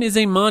 This one is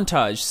a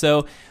montage.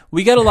 So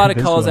we got a lot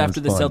of calls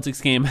after the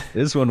Celtics game.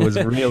 This one was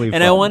really fun.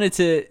 And I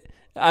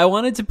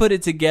wanted to put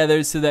it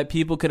together so that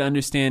people could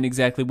understand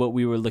exactly what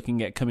we were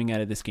looking at coming out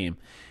of this game.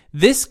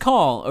 This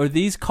call, or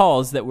these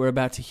calls that we're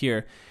about to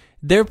hear,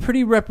 they're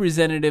pretty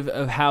representative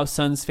of how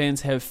Suns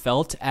fans have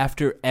felt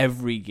after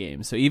every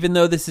game. So even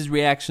though this is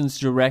reactions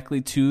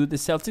directly to the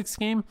Celtics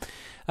game,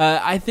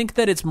 I think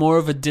that it's more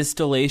of a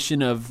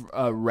distillation of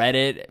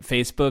Reddit,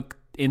 Facebook,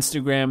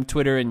 Instagram,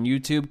 Twitter, and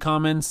YouTube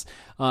comments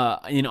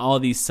in all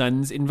these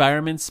Suns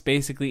environments,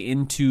 basically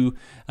into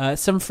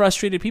some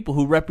frustrated people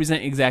who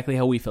represent exactly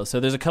how we feel. So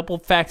there's a couple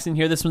facts in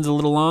here. This one's a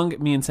little long.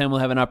 Me and Sam will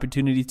have an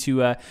opportunity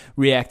to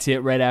react to it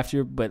right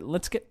after, but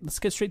let's get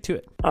straight to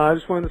it. I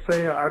just wanted to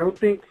say I don't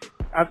think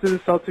after the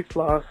Celtics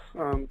loss,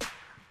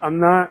 I'm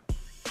not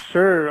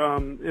sure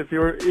if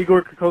your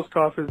Igor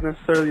Kokoskov is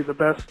necessarily the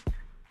best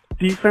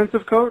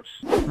defensive coach.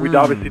 We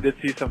obviously did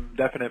see some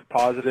definite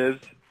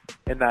positives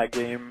in that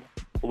game.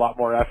 A lot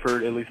more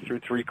effort, at least through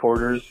three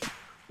quarters,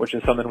 which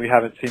is something we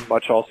haven't seen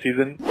much all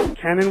season.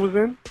 Cannon was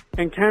in,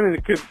 and Cannon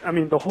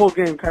the whole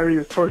game, Kyrie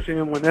was torching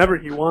him whenever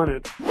he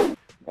wanted.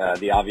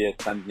 The obvious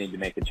Suns need to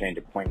make a change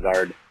at point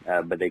guard,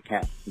 but they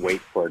can't wait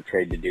for a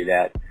trade to do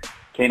that.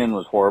 Cannon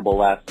was horrible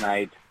last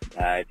night.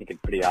 I think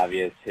it's pretty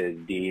obvious his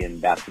D and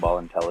basketball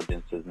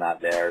intelligence is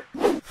not there.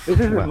 This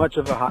isn't much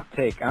of a hot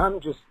take. I'm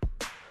just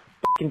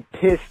fucking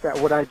pissed at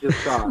what I just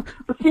saw.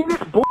 But see this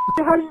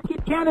bullshit, how do you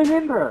keep Cannon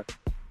in there?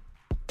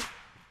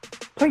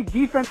 Play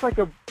defense like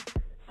a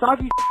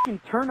soggy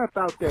fucking turnip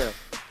out there.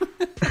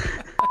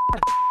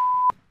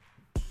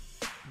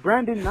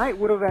 Brandon Knight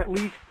would have at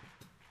least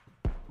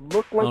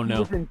looked like he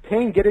was in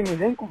pain getting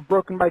his ankle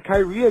broken by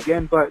Kyrie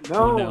again, but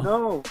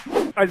no.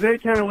 Isaiah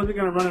Cannon wasn't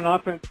going to run an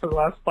offense for the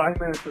last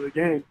 5 minutes of the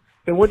game.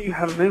 Then what do you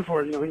have him in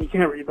for? He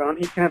can't rebound.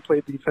 He can't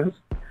play defense.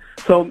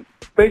 So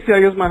basically,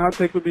 I guess my hot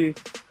take would be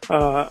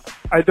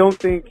I don't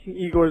think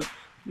Igor's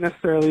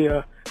necessarily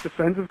a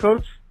defensive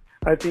coach.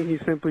 I think he's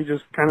simply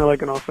just kind of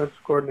like an offensive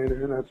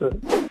coordinator, and that's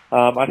it.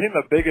 I think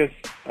the biggest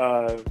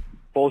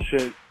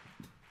bullshit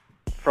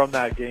from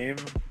that game,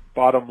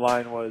 bottom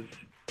line, was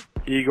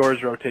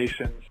Igor's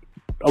rotations.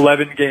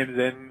 11 games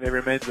in, it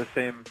remains the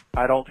same.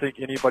 I don't think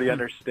anybody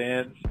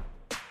understands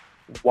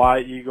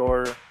why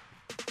Igor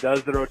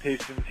does the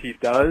rotations he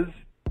does.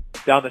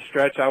 Down the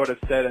stretch, I would have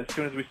said as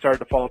soon as we started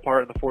to fall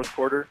apart in the fourth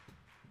quarter,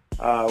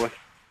 with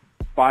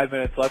 5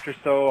 minutes left or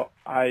so,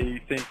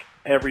 I think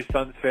every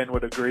Suns fan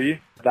would agree.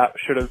 That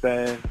should have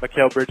been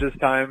Mikal Bridges'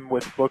 time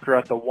with Booker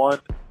at the 1,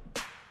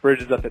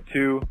 Bridges at the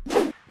 2.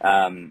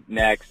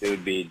 Next, it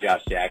would be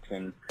Josh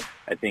Jackson.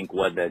 I think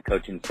what the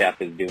coaching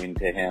staff is doing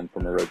to him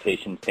from a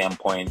rotation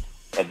standpoint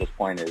at this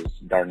point is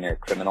darn near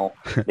criminal.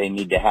 They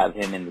need to have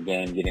him in the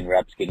game, getting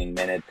reps, getting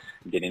minutes,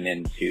 getting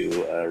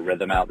into a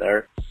rhythm out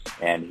there,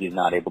 and he's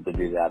not able to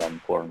do that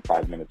on 4 and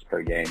 5 minutes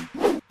per game.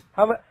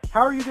 How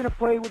are you going to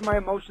play with my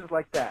emotions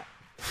like that?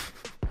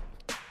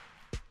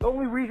 The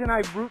only reason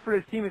I root for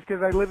this team is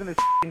because I live in this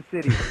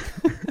city.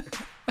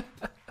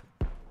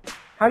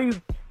 How do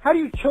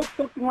you choke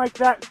something like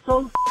that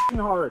so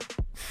hard?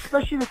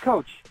 Especially the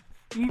coach.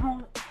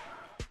 Even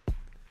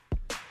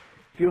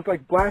feels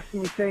like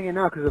blasphemy saying it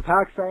now because of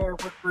how excited I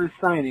was for his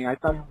signing. I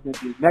thought he was going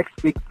to be the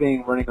next big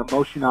thing, running a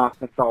motion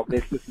offense, all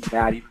this and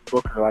that, even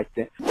Booker liked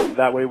it.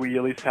 That way we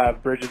at least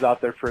have Bridges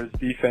out there for his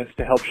defense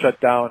to help shut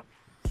down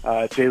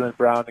Jaylen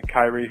Brown and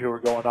Kyrie, who are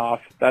going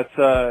off. That's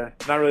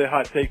not really a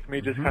hot take to me,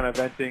 just kind of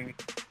venting.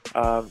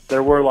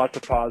 There were lots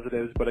of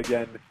positives, but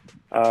again,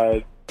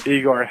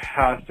 Igor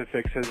has to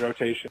fix his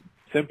rotation.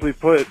 Simply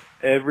put,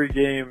 every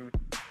game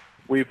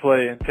we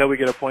play until we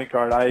get a point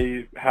guard,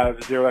 I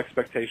have zero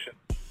expectations.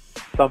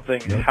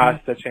 Something has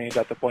to change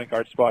at the point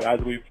guard spot, as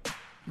we've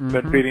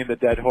been beating the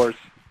dead horse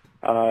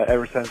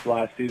ever since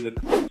last season.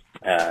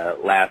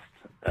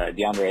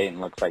 DeAndre Ayton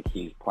looks like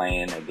he's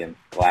playing against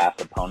glass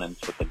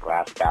opponents with the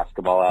glass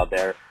basketball out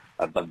there.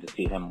 I'd love to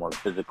see him more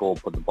physical,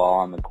 put the ball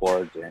on the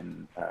court,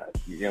 and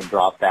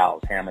draw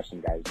fouls, hammer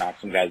some guys, knock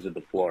some guys to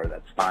the floor.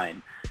 That's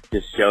fine.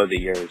 Just show that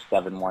you're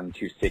 7'1",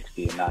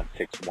 260 and not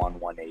 6'1",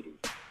 180.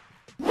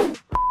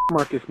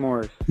 Marcus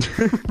Morris.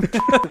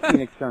 The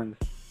Phoenix Suns.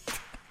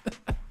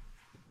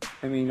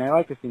 I mean, I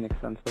like the Phoenix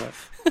Suns, but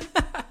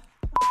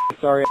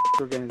sorry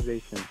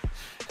organization.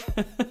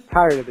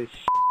 Tired of this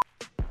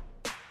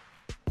shit.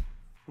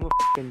 I'm gonna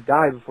fucking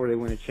die before they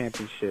win a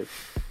championship.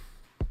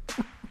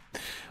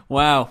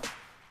 Wow.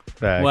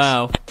 Facts.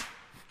 Wow.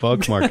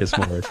 Fuck Marcus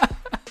Morris.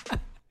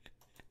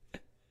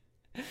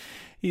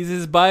 He's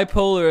as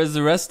bipolar as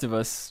the rest of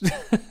us.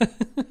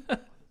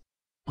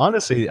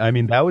 Honestly, I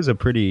mean, that was a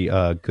pretty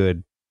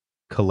good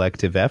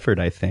collective effort,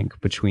 I think,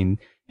 between,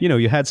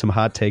 you had some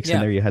hot takes in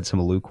there, you had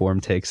some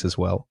lukewarm takes as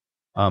well.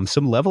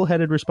 Some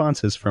level-headed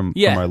responses from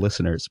our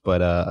listeners,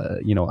 but, I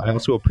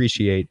also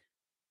appreciate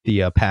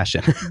the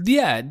passion.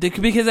 Yeah,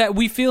 because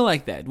we feel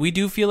like that. We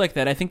do feel like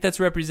that. I think that's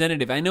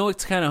representative. I know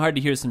it's kind of hard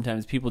to hear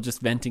sometimes, people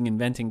just venting and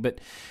venting, but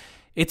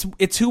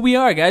it's who we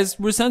are, guys.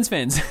 We're Suns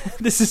fans.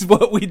 This is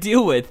what we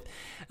deal with.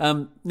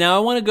 Now, I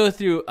want to go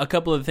through a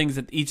couple of things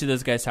that each of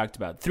those guys talked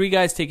about. 3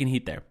 guys taking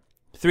heat there.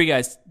 3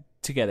 guys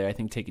together, I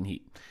think, taking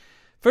heat.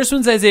 First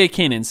one's Isaiah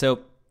Canaan.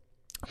 So,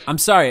 I'm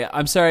sorry,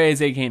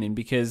 Isaiah Canaan,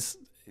 because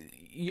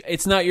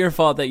it's not your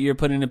fault that you're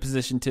put in a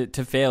position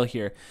to fail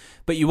here,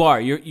 but you are.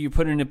 You're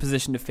put in a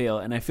position to fail,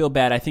 and I feel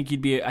bad. I think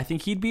he'd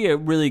be a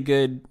really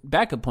good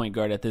backup point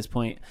guard at this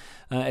point,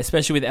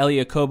 especially with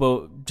Elie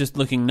Okobo just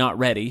looking not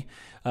ready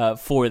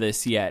for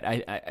this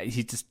yet.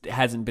 He just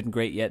hasn't been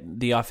great yet.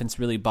 The offense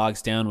really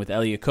bogs down with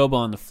Elie Okobo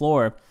on the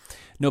floor.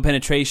 No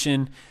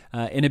penetration,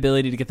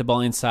 inability to get the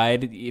ball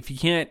inside. If you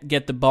can't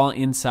get the ball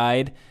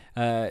inside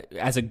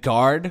as a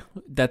guard,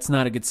 that's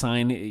not a good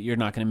sign. You're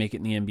not going to make it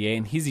in the NBA.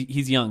 And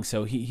he's young,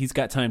 so he's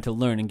got time to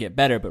learn and get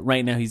better. But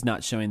right now, he's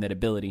not showing that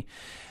ability.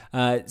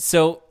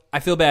 So I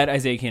feel bad,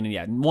 Isaiah Canaan.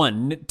 Yeah,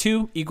 1,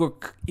 2. Igor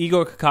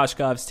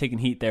Kokoshkov's taking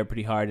heat there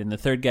pretty hard, and the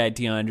third guy,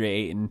 DeAndre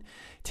Ayton,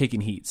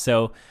 taking heat.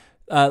 So.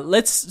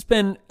 Let's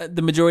spend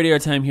the majority of our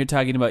time here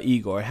talking about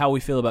Igor, how we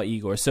feel about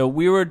Igor. So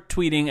we were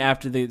tweeting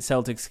after the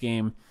Celtics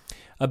game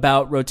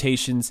about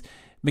rotations.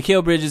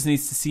 Mikal Bridges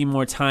needs to see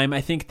more time.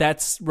 I think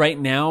that's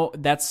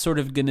sort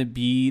of going to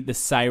be the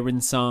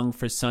siren song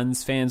for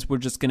Suns fans. We're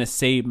just going to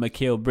say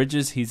Mikal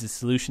Bridges. He's a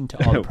solution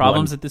to all the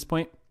problems at this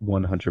point.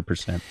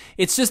 100%.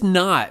 It's just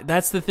not.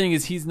 That's the thing,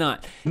 is he's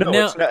not. No,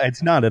 now,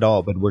 it's not at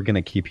all, but we're going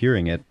to keep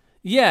hearing it.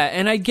 Yeah,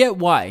 and I get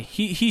why.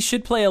 He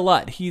should play a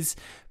lot. He's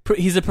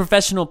a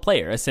professional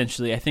player,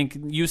 essentially. I think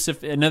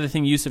another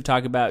thing Yusuf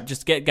talked about,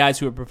 just get guys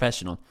who are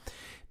professional.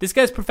 This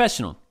guy's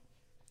professional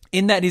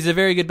in that he's a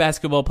very good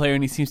basketball player,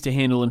 and he seems to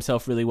handle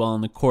himself really well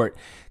on the court,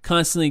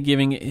 constantly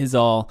giving it his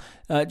all.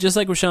 Just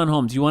like Richaun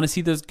Holmes, you want to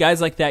see those guys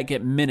like that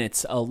get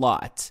minutes a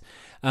lot.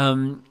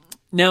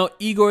 Now,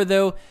 Igor,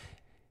 though,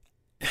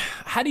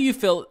 how do you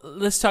feel?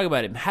 Let's talk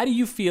about him. How do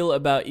you feel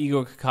about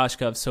Igor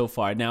Kokoshkov so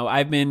far? Now,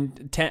 I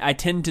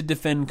tend to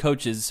defend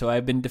coaches, so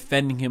I've been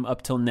defending him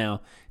up till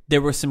now.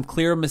 There were some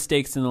clear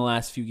mistakes in the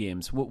last few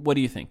games. What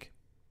do you think?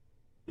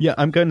 Yeah,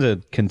 I'm going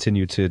to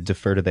continue to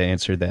defer to the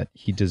answer that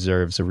he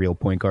deserves a real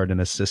point guard in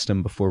a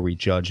system before we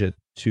judge it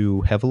too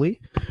heavily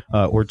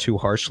or too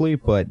harshly.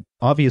 But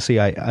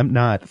obviously, I'm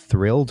not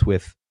thrilled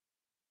with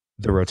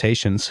the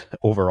rotations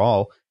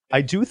overall.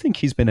 I do think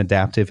he's been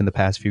adaptive in the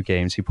past few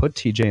games. He put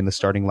TJ in the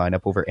starting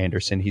lineup over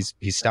Anderson. He's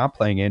stopped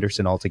playing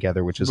Anderson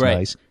altogether, which is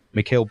nice.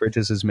 Mikal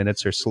Bridges'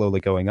 minutes are slowly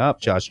going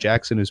up. Josh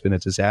Jackson, who's been a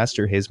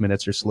disaster, his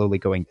minutes are slowly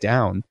going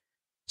down.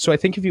 So I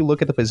think if you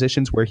look at the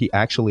positions where he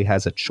actually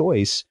has a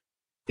choice,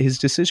 his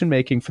decision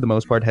making for the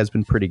most part has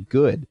been pretty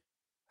good.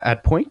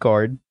 At point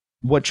guard,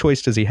 what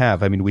choice does he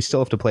have? I mean, we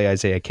still have to play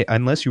Isaiah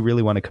unless you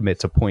really want to commit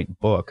to point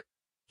book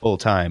full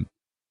time.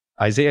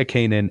 Isaiah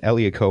Canaan,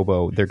 Elliot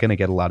Kobo, they're going to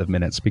get a lot of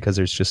minutes because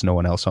there's just no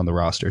one else on the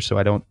roster. So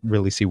I don't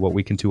really see what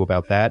we can do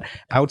about that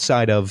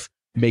outside of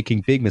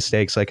making big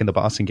mistakes like in the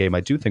Boston game.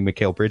 I do think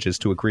Mikal Bridges,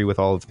 to agree with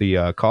all of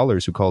the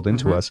callers who called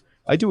into us,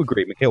 I do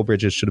agree Mikal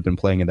Bridges should have been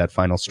playing in that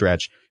final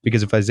stretch,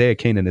 because if Isaiah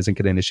Canaan isn't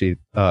going to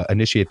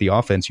initiate the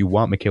offense, you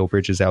want Mikal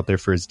Bridges out there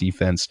for his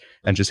defense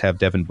and just have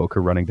Devin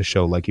Booker running the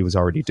show like he was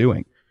already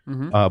doing.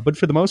 But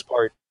for the most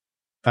part,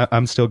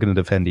 I'm still going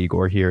to defend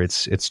Igor here.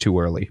 It's too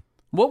early.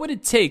 What would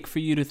it take for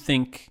you to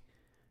think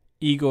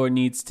Igor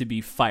needs to be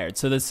fired?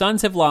 So the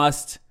Suns have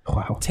lost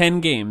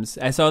 10 games.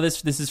 I saw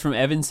this. This is from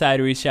Evan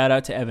Sidery. Shout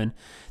out to Evan.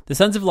 The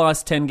Suns have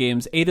lost 10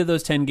 games. 8 of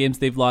those 10 games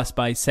they've lost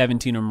by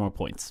 17 or more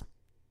points.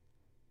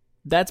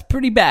 That's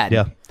pretty bad.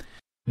 Yeah.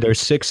 They're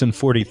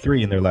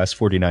 6-43 in their last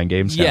 49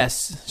 games now.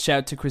 Yes. Shout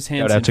out to Chris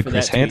Hansen. Shout out to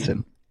Chris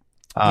Hansen.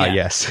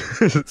 Yes.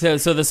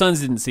 so the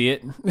Suns didn't see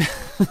it.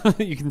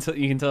 you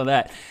can tell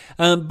that.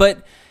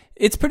 But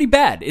it's pretty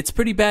bad. It's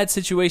pretty bad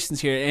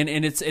situations here,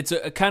 and it's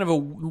a kind of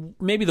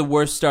a maybe the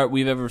worst start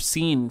we've ever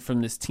seen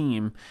from this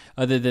team,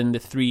 other than the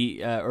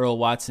 3 Earl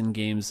Watson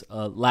games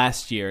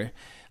last year.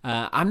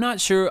 I'm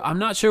not sure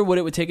what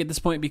it would take at this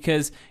point,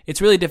 because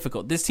it's really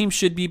difficult. This team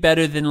should be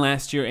better than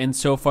last year, and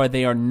so far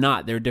they are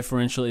not. Their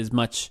differential is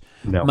much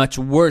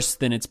worse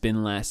than it's been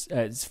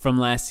from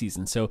last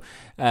season. So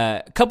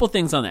a couple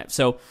things on that.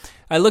 So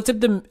I looked up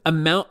the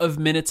amount of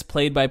minutes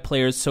played by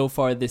players so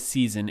far this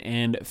season,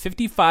 and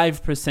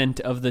 55%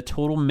 of the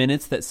total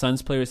minutes that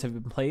Suns players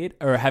have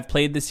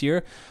played this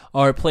year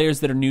are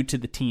players that are new to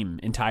the team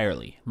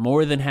entirely.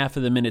 More than half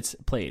of the minutes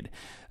played.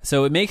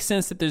 So it makes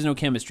sense that there's no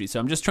chemistry. So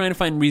I'm just trying to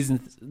find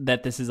reasons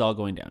that this is all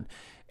going down.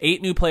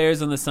 8 new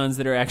players on the Suns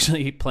that are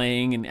actually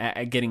playing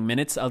and getting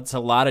minutes. It's a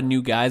lot of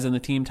new guys on the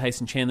team.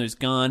 Tyson Chandler's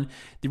gone.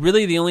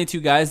 Really, the only 2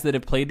 guys that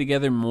have played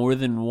together more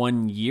than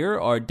 1 year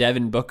are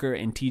Devin Booker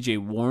and TJ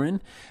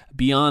Warren.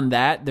 Beyond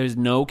that, there's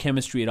no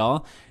chemistry at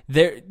all.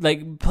 They're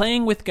like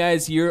playing with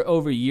guys year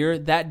over year.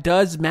 That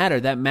does matter.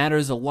 That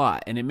matters a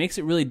lot, and it makes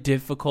it really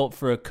difficult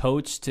for a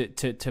coach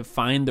to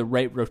find the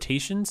right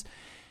rotations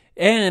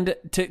and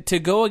to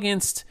go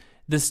against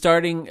the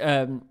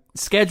starting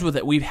schedule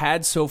that we've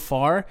had so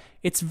far.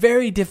 It's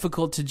very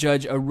difficult to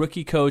judge a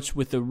rookie coach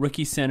with a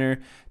rookie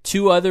center,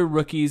 2 other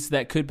rookies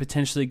that could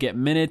potentially get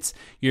minutes.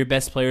 Your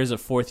best player is a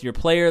 4th-year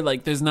player.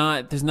 Like there's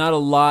not a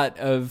lot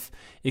of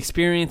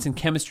experience and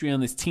chemistry on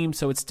this team,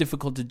 so it's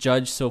difficult to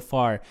judge so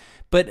far.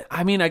 But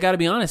I mean, I got to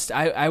be honest.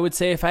 I would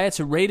say if I had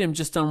to rate him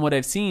just on what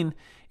I've seen,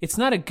 it's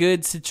not a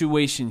good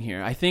situation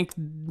here. I think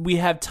we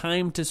have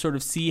time to sort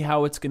of see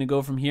how it's going to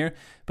go from here,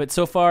 but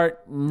so far,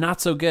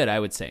 not so good, I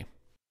would say.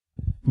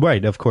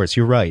 Right, of course,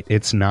 you're right.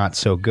 It's not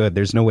so good.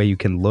 There's no way you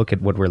can look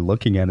at what we're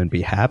looking at and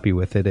be happy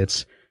with it.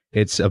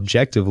 It's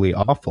objectively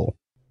awful,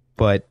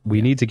 but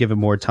we need to give it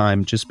more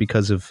time just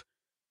because of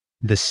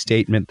the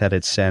statement that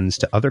it sends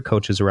to other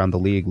coaches around the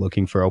league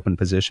looking for open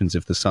positions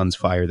if the Suns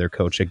fire their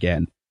coach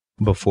again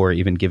before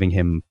even giving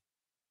him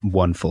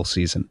 1 full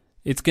season.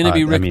 It's going to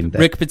be Rick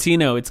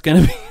Pitino. It's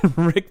going to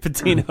be Rick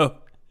Pitino.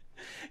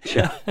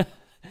 Yeah.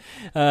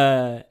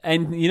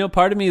 And,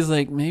 part of me is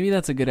like, maybe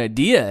that's a good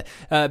idea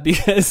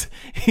because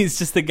he's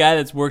just the guy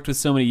that's worked with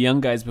so many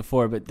young guys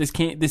before. But this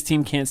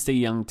team can't stay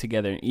young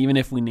together, even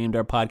if we named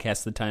our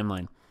podcast The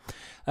Timeline.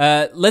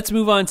 Let's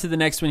move on to the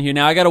next one here.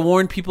 Now, I got to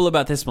warn people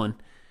about this one.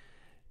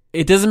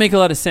 It doesn't make a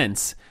lot of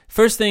sense.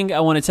 First thing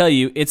I want to tell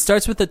you, it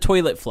starts with the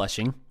toilet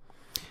flushing.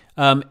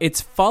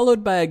 It's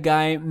followed by a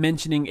guy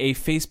mentioning a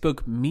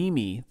Facebook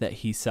meme that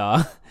he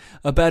saw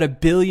about 1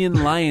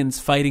 billion lions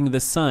fighting the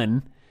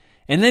sun.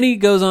 And then he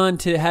goes on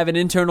to have an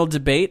internal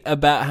debate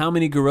about how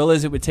many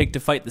gorillas it would take to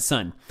fight the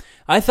sun.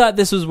 I thought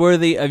this was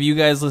worthy of you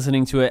guys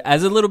listening to it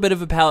as a little bit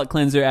of a palate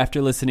cleanser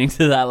after listening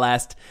to that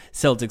last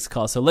Celtics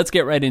call. So let's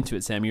get right into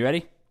it, Sam. You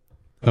ready?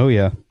 Oh,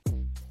 yeah.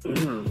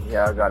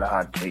 Yeah, I got a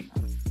hot take.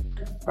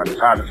 On the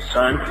side of the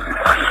sun.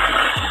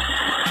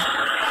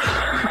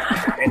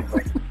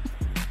 Anyway.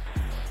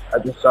 I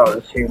just saw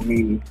this here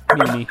meme.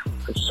 I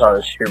just saw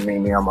this here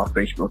meme on my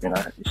Facebook, and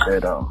it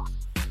said,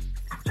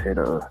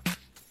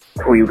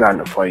 who you got in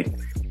the fight?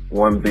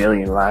 1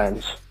 billion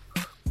lions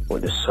or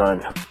the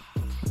sun?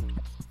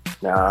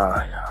 Now,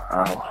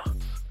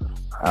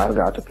 I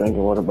got to thinking,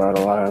 what about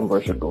a lion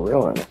versus a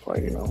gorilla in a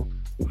fight,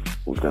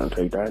 Who's gonna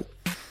take that?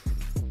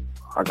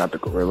 I got the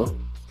gorilla.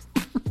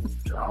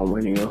 So how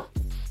many,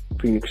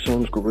 Phoenix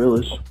Suns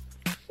gorillas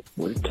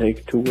would it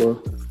take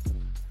to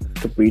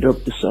beat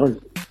up the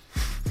sun?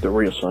 The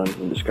real sun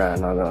in the sky,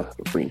 not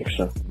the Phoenix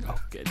Sun. Oh,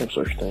 good. No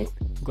such thing.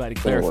 I'm glad he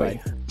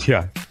clarified. Anyway,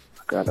 yeah.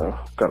 Got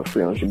a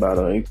feeling about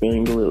 8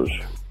 billion gorillas.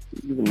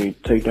 You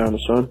need to take down the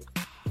sun.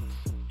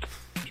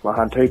 It's my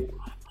hot take.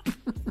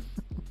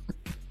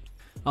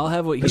 I'll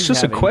have what he's It's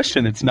just having. a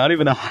question. It's not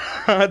even a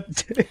hot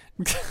take.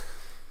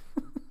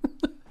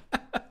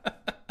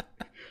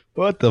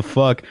 What the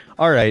fuck?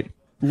 All right.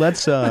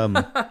 Let's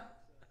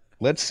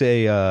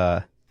say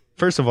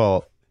first of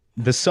all,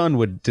 the sun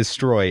would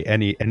destroy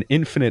an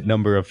infinite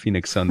number of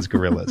Phoenix Suns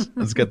gorillas.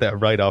 Let's get that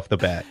right off the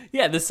bat.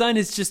 Yeah, the sun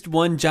is just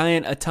one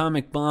giant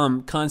atomic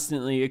bomb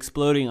constantly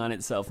exploding on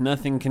itself.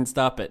 Nothing can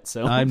stop it.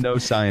 So I'm no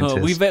scientist.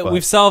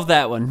 We've solved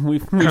that one.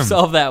 We've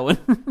solved that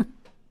one.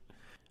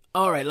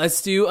 All right,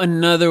 let's do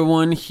another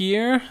one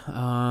here.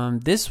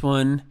 This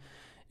one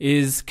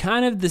is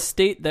kind of the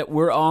state that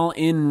we're all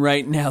in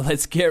right now.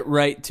 Let's get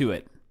right to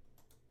it.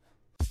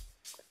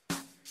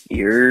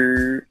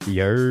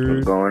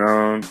 What's going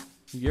on?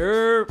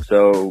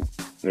 So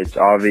it's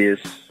obvious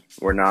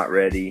we're not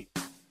ready.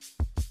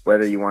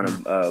 Whether you want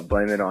to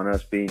blame it on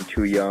us being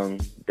too young,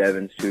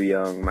 Devin's too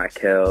young,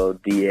 Michael,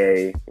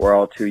 DA, we're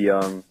all too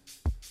young.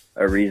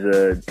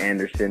 Ariza,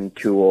 Anderson,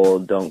 too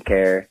old, don't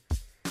care.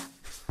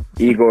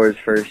 Igor's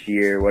first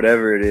year,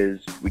 whatever it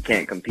is, we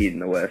can't compete in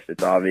the West.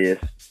 It's obvious.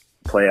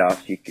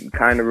 Playoffs, you can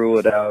kind of rule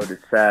it out.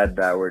 It's sad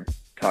that we're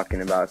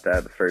talking about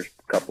that the first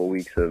couple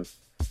weeks of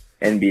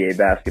NBA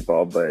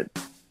basketball, but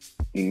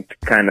you can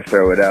kind of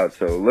throw it out.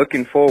 So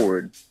looking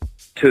forward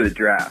to the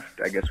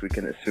draft, I guess we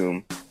can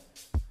assume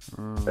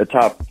a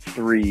top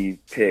 3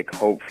 pick,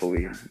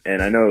 hopefully.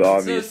 And I know the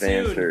obvious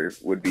answer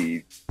would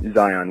be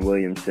Zion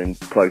Williamson.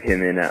 Plug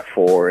him in at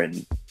 4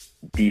 and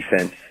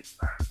defense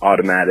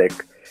automatic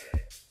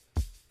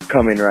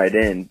coming right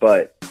in.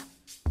 But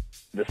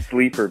the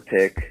sleeper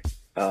pick,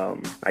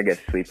 I guess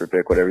sleeper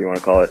pick, whatever you want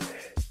to call it,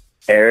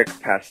 Eric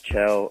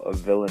Paschal of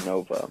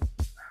Villanova.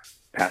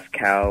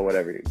 Pascal,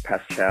 whatever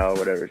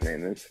his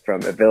name is,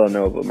 from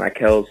Villanova.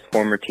 Michael's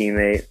former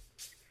teammate,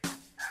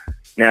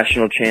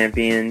 national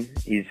champion.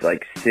 He's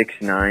like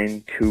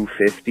 6'9",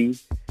 250.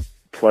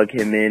 Plug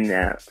him in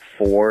at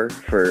 4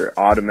 for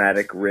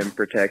automatic rim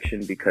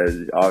protection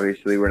because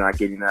obviously we're not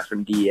getting that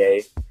from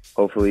DA.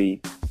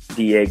 Hopefully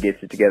DA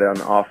gets it together on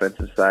the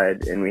offensive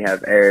side and we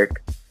have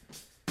Eric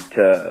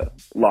to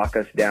lock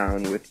us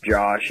down with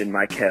Josh and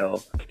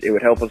Michael. It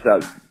would help us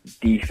out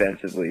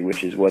defensively,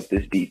 which is what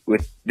this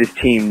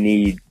team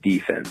need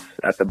defense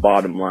at the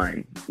bottom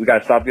line. We got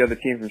to stop the other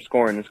team from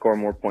scoring and score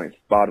more points.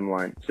 Bottom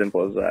line.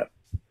 Simple as that.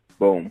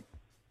 Boom.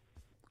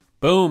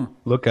 Boom.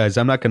 Look, guys,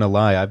 I'm not going to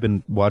lie. I've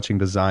been watching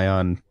the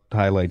Zion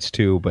highlights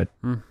too, but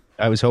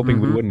I was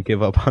hoping we wouldn't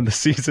give up on the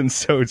season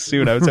so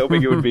soon. I was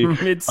hoping it would be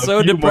it's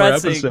so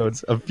depressing.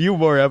 A few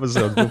more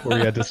episodes before we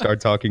had to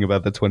start talking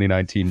about the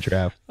 2019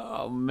 draft.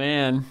 Oh,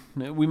 man.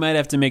 We might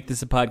have to make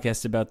this a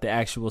podcast about the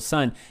actual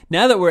Sun.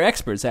 Now that we're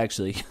experts,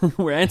 actually.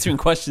 We're answering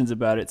questions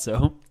about it.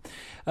 So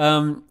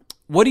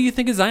what do you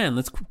think of Zion?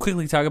 Let's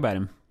quickly talk about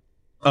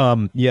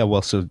him. Yeah,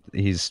 well, so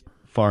he's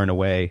far and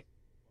away.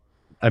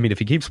 I mean, if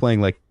he keeps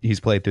playing like he's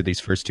played through these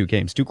first 2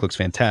 games, Duke looks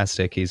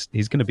fantastic. He's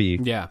going to be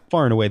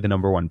far and away the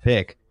number 1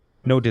 pick.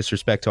 No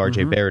disrespect to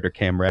RJ Barrett or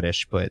Cam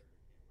Reddish, but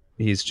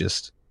he's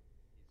just,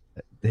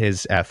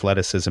 his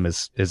athleticism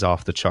is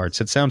off the charts.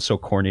 It sounds so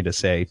corny to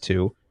say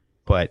too,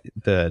 but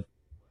the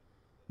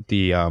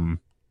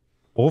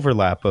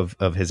overlap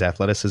of his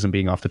athleticism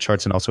being off the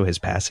charts and also his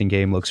passing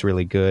game looks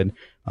really good.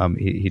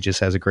 He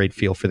just has a great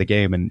feel for the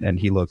game and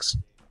he looks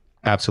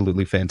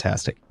absolutely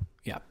fantastic.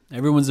 Yeah,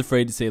 everyone's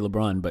afraid to say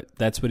LeBron, but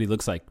that's what he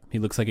looks like. He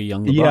looks like a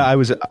young LeBron. Yeah,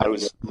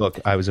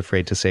 I was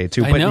afraid to say it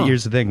too. But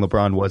here's the thing: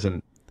 LeBron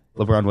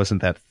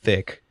wasn't that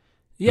thick.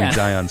 Yeah, I mean,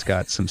 Zion's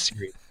got some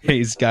serious.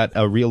 He's got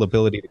a real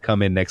ability to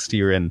come in next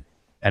year and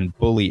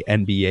bully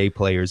NBA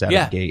players out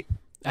of the gate.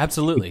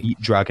 Absolutely,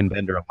 eat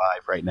Drakenbender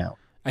alive right now.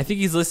 I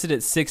think he's listed at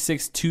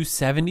 6'6",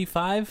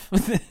 275.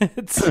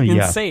 It's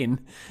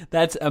insane.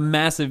 That's a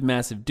massive,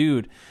 massive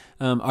dude.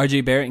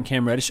 RJ Barrett and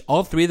Cam Reddish,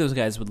 all 3 of those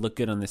guys would look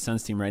good on the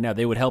Suns team right now.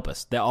 They would help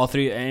us. All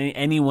 3,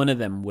 any one of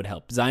them would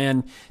help.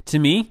 Zion, to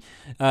me,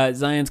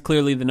 Zion's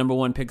clearly the number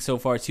 1 pick so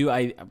far too.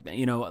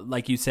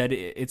 Like you said,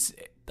 it's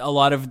a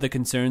lot of the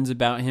concerns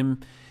about him.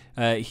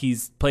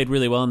 He's played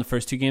really well in the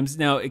first 2 games.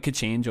 Now it could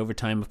change over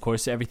time. Of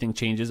course, everything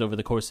changes over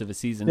the course of a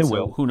season. It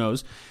will. Who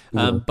knows?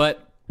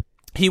 But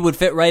he would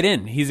fit right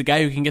in. He's a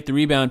guy who can get the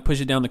rebound,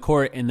 push it down the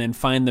court, and then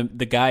find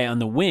the guy on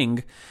the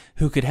wing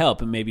who could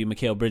help, and maybe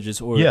Mikal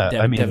Bridges or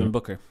Devin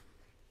Booker.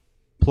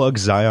 Plug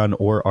Zion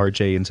or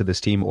RJ into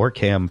this team, or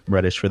Cam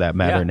Reddish for that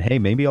matter, and hey,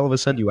 maybe all of a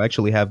sudden you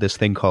actually have this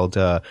thing called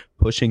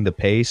pushing the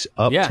pace,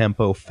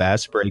 up-tempo,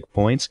 fast break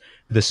points.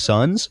 The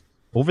Suns,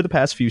 over the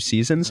past few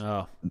seasons,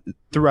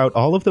 throughout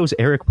all of those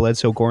Eric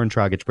Bledsoe, Goran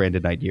Dragic,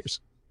 Brandon Knight years,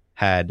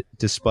 had,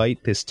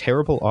 despite this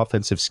terrible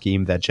offensive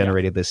scheme that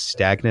generated this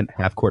stagnant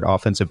half-court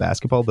offensive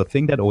basketball, the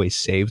thing that always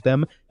saved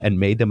them and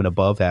made them an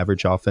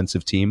above-average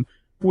offensive team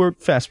were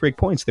fast break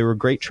points. They were a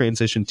great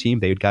transition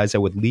team. They had guys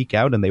that would leak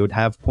out, and they would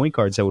have point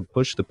guards that would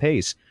push the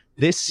pace.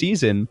 This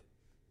season,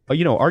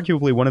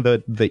 arguably one of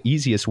the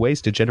easiest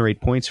ways to generate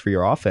points for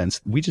your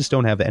offense, we just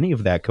don't have any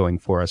of that going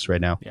for us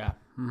right now. Yeah.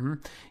 Mm-hmm.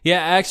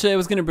 Yeah, actually, I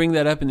was going to bring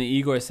that up in the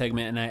Igor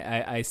segment, and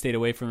I stayed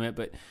away from it,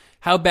 but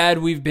how bad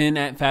we've been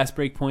at fast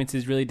break points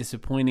is really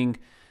disappointing,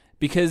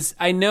 because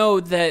I know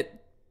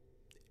that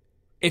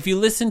if you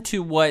listen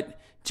to what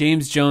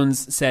James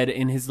Jones said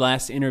in his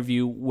last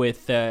interview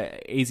with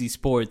AZ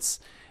Sports,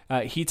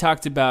 he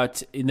talked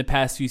about in the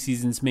past few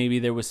seasons maybe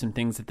there was some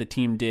things that the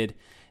team did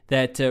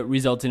that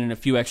resulted in a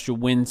few extra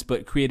wins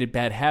but created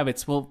bad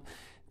habits. Well,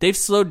 they've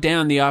slowed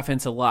down the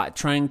offense a lot,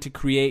 trying to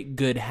create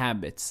good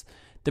habits.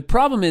 The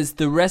problem is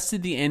the rest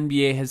of the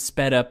NBA has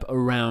sped up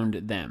around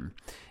them,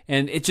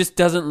 and it just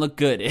doesn't look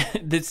good.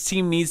 This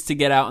team needs to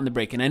get out on the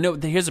break. And I know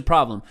here's a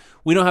problem.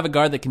 We don't have a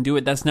guard that can do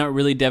it. That's not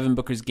really Devin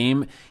Booker's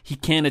game. He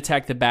can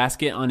attack the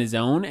basket on his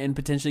own and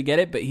potentially get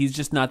it, but he's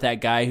just not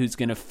that guy who's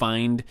going to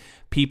find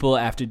people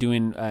after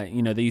doing,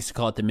 they used to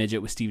call it the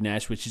midget with Steve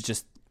Nash, which is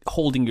just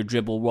holding your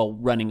dribble while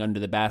running under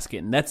the basket.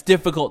 And that's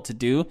difficult to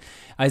do.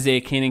 Isaiah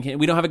Canaan,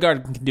 we don't have a guard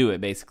who can do it,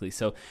 basically.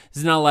 So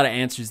there's not a lot of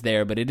answers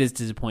there, but it is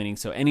disappointing.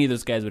 So any of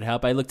those guys would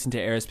help. I looked into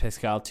Aris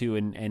Pascal, too,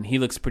 and he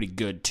looks pretty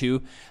good,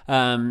 too.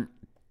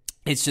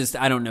 It's just,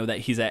 I don't know that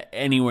he's at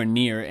anywhere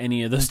near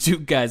any of those two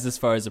guys as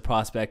far as a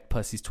prospect,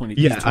 plus he's 20.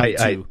 Yeah, he's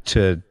 22. I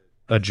to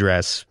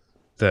address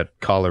that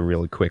caller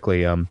really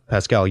quickly,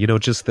 Pascal,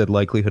 just the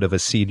likelihood of a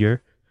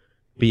senior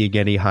being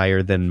any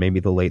higher than maybe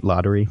the late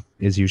lottery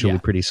is usually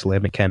pretty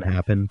slim. It can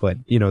happen, but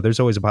there's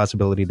always a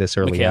possibility this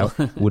early out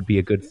would be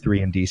a good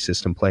 3-and-D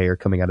system player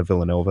coming out of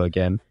Villanova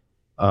again.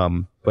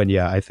 But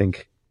yeah, I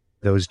think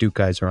those Duke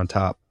guys are on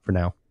top for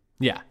now.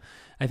 Yeah,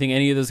 I think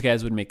any of those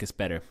guys would make us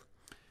better.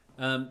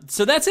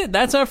 So that's it.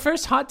 That's our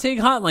first Hot Take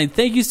Hotline.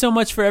 Thank you so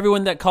much for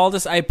everyone that called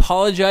us. I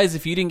apologize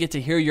if you didn't get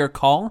to hear your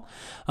call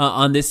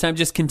on this time.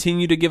 Just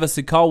continue to give us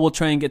a call. We'll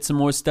try and get some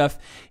more stuff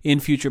in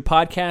future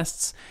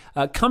podcasts.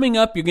 Coming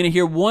up, you're going to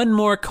hear one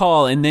more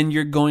call, and then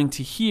you're going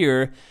to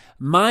hear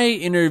my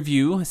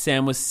interview.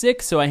 Sam was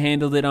sick, so I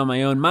handled it on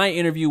my own. My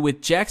interview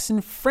with Jackson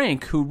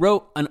Frank, who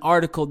wrote an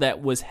article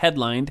that was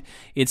headlined,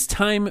 "It's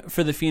time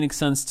for the Phoenix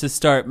Suns to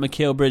start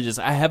Mikal Bridges."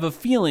 I have a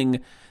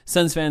feeling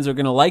Suns fans are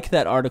going to like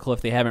that article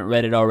if they haven't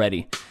read it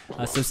already.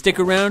 So stick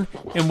around,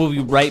 and we'll be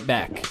right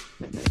back.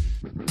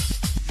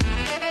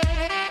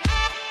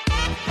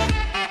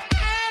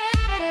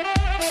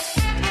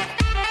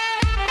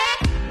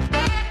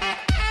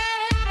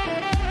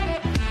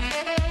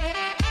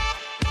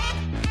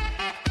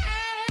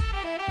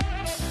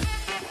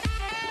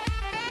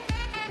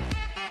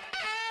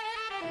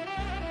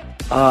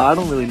 I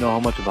don't really know how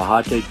much of a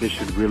hot take this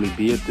should really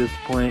be at this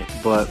point,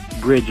 but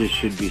Bridges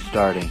should be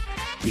starting.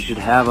 You should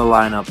have a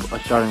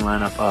starting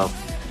lineup of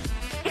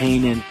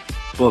Canaan,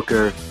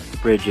 Booker,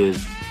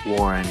 Bridges,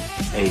 Warren,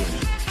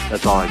 Ayton.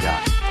 That's all I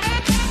got.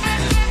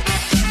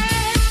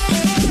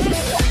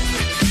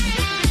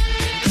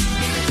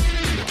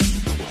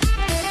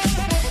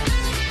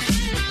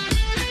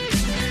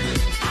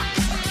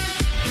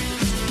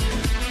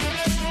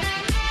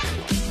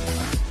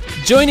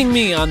 Joining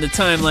me on the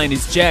timeline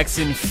is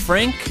Jackson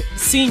Frank,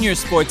 senior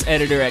sports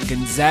editor at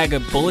Gonzaga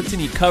Bulletin.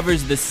 He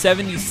covers the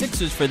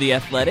 76ers for The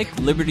Athletic,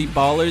 Liberty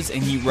Ballers,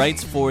 and he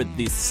writes for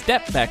The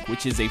Step Back,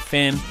 which is a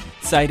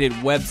fan-sided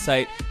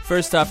website.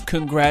 First off,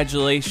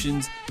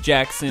 congratulations,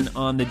 Jackson,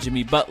 on the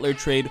Jimmy Butler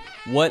trade.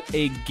 What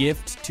a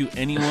gift to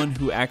anyone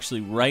who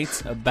actually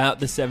writes about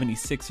the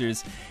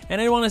 76ers.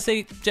 And I want to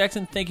say,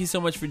 Jackson, thank you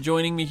so much for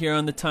joining me here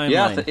on the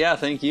timeline. Yeah,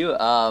 thank you.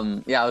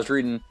 I was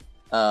reading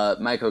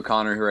Mike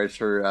O'Connor, who writes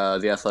for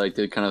The Athletic,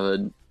 did kind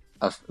of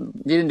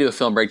he didn't do a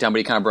film breakdown, but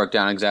he kind of broke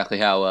down exactly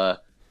how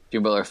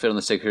Jimmy Butler fit on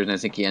the Sixers, and I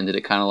think he ended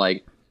it kind of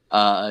like,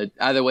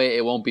 either way,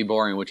 it won't be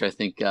boring, which I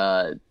think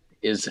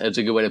is a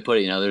good way to put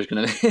it. There's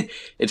gonna be,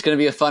 it's gonna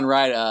be a fun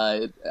ride.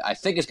 I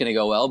think it's gonna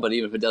go well, but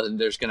even if it doesn't,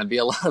 there's gonna be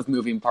a lot of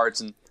moving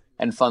parts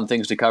and fun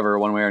things to cover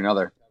one way or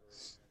another.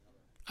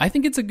 I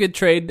think it's a good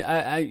trade.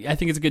 I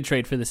think it's a good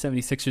trade for the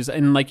 76ers.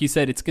 And like you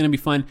said, it's going to be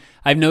fun.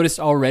 I've noticed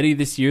already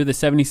this year the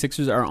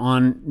 76ers are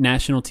on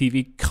national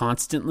TV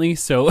constantly.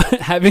 So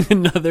having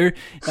another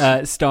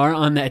star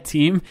on that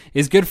team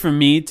is good for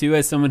me, too,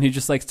 as someone who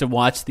just likes to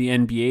watch the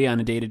NBA on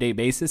a day-to-day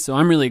basis. So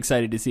I'm really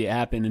excited to see it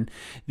happen. And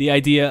the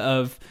idea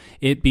of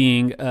it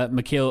being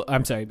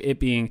it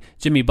being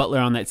Jimmy Butler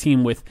on that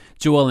team with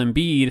Joel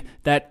Embiid,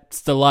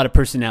 that's a lot of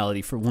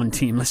personality for one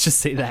team. Let's just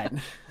say that.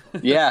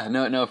 Yeah,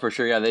 no, for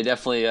sure. Yeah, they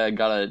definitely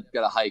got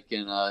a hike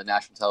in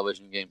national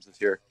television games this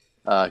year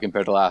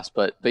compared to last.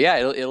 But yeah,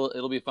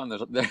 it'll be fun.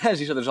 As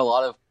you said, there's a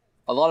lot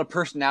of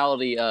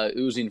personality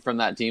oozing from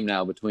that team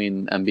now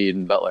between Embiid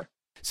and Butler.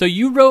 So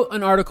you wrote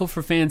an article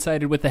for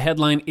Fansided with the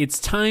headline, "It's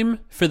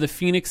time for the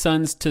Phoenix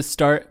Suns to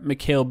start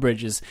Mikal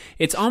Bridges."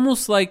 It's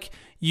almost like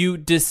you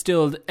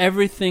distilled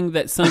everything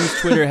that Suns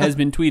Twitter has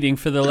been tweeting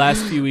for the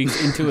last few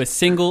weeks into a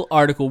single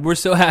article. We're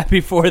so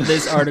happy for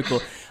this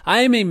article.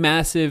 I am a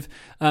massive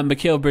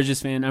Mikal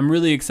Bridges fan. I'm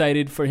really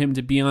excited for him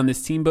to be on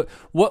this team. But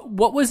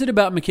what was it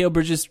about Mikal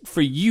Bridges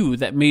for you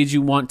that made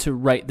you want to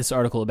write this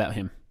article about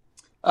him?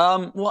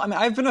 Well, I mean,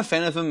 I've been a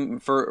fan of him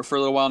for a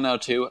little while now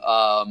too.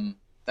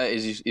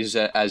 As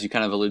you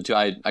kind of alluded to,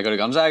 I go to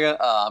Gonzaga,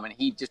 and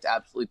he just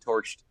absolutely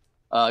torched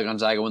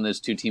Gonzaga when those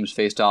two teams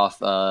faced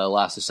off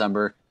last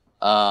December.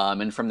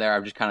 And from there,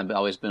 I've just kind of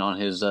always been on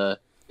his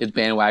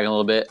bandwagon a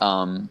little bit.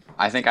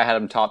 I think I had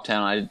him top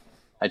 10.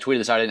 I tweeted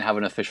this. I didn't have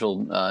an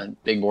official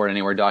big board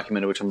anywhere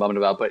documented, which I'm bummed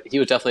about. But he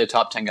was definitely a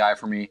top 10 guy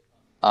for me.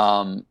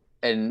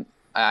 And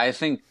I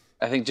think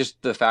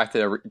just the fact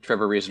that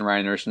Trevor Reese and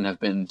Ryan Anderson have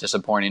been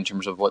disappointing in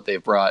terms of what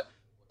they've brought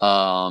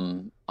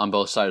on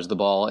both sides of the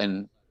ball,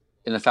 and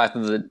the fact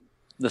that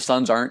the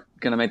Suns aren't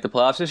going to make the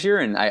playoffs this year,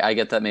 and I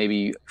get that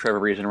maybe Trevor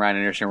Ariza and Ryan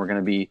Anderson were going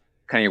to be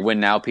kind of your win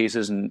now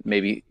pieces and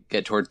maybe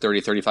get toward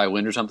 30-35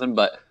 wins or something,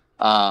 but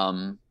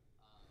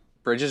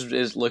Bridges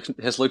has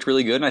looked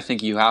really good, and I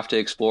think you have to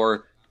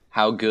explore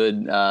how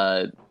good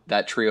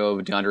that trio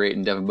of DeAndre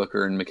Ayton, Devin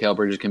Booker, and Mikal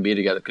Bridges can be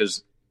together,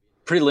 because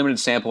pretty limited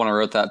sample when I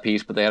wrote that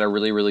piece, but they had a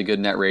really, really good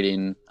net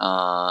rating.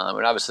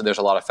 And obviously there's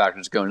a lot of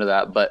factors going into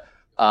that, but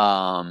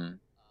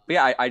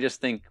yeah, I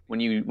just think when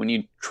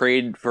you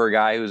trade for a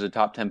guy who's a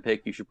top 10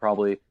 pick, you should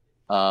probably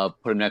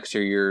put him next to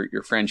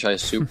your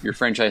franchise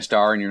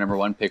star and your number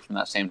 1 pick from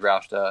that same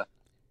draft.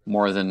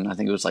 More than, I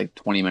think it was like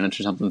 20 minutes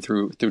or something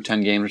through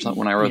 10 games or something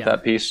when I wrote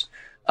that piece.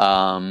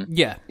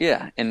 Yeah,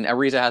 and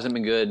Ariza hasn't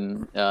been good,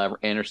 and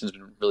Anderson's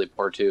been really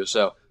poor too.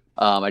 So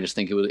I just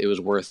think it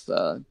was worth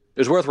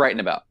writing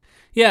about.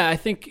 Yeah, I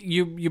think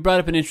you brought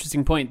up an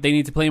interesting point. They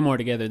need to play more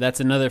together. That's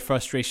another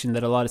frustration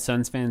that a lot of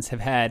Suns fans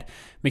have had.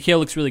 Mikal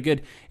looks really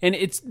good, and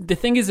the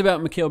thing is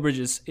about Mikal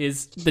Bridges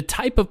is the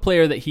type of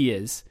player that he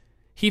is.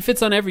 He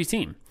fits on every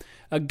team.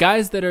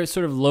 Guys that are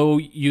sort of low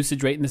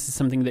usage rate, and this is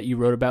something that you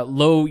wrote about,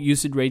 low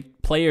usage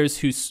rate players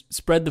who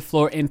spread the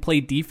floor and play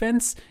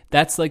defense,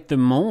 that's like the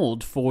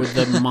mold for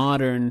the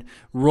modern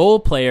role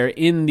player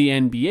in the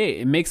NBA.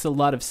 It makes a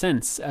lot of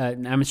sense.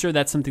 I'm sure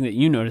that's something that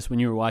you noticed when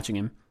you were watching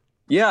him.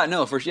 Yeah,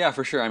 no, for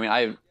sure. I mean,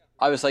 I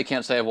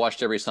can't say I've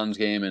watched every Suns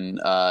game and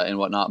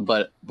whatnot,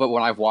 but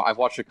when I've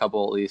watched a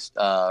couple at least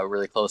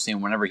really closely,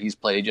 and whenever he's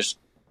played,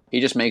 he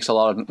just makes a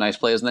lot of nice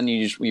plays, and then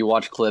you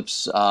watch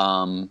clips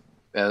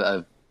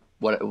of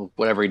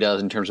whatever he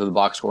does in terms of the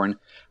box scoring.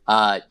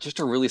 Just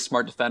a really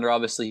smart defender.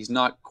 Obviously, he's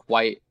not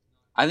quite.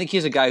 I think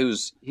he's a guy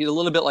he's a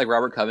little bit like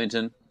Robert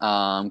Covington,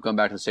 going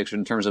back to the Sixers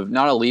in terms of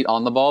not elite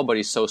on the ball, but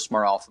he's so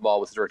smart off the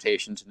ball with his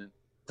rotations and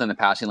within the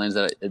passing lanes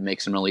that it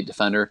makes him an elite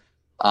defender.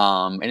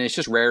 And it's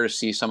just rare to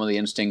see some of the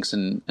instincts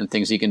and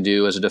things he can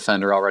do as a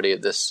defender already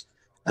at this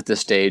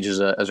stage as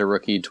a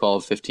rookie,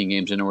 12, 15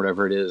 games in or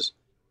whatever it is.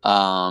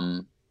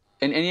 And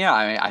yeah,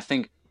 I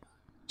think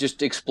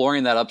just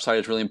exploring that upside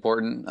is really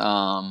important.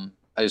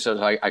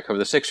 I cover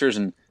the Sixers,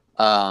 and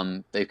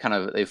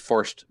they've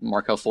forced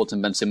Markelle Fultz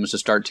and Ben Simmons to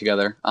start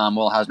together.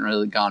 Well, it hasn't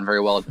really gone very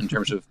well in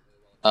terms of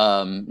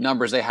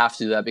numbers. They have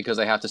to do that because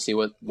they have to see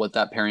what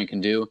that pairing can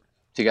do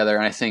together.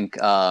 And I think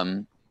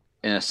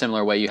in a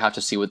similar way, you have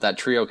to see what that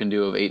trio can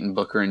do of Ayton,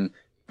 Booker, and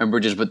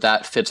Bridges, but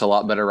that fits a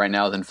lot better right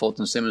now than Fultz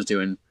and Simmons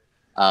do. And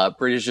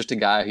Bridges is just a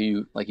guy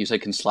who, like you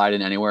said, can slide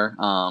in anywhere.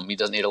 He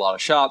doesn't need a lot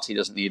of shots. He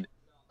doesn't need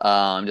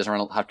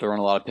have to run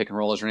a lot of pick and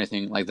rollers or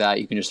anything like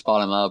that. You can just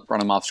spot him up,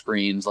 run him off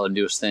screens, let him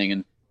do his thing,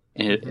 and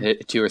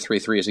hit 2 or 3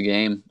 threes a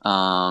game.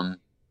 But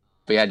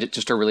yeah,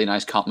 just a really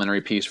nice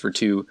complementary piece for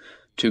two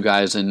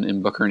guys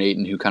in Booker and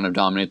Ayton who kind of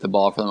dominate the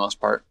ball for the most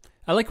part.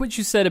 I like what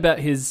you said about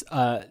his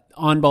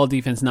on-ball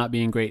defense not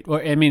being great.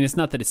 Or I mean, it's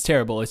not that it's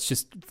terrible. It's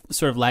just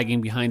sort of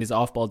lagging behind his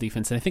off-ball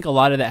defense. And I think a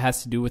lot of that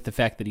has to do with the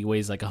fact that he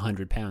weighs like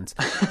 100 pounds.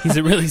 He's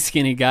a really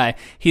skinny guy.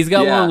 He's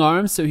got long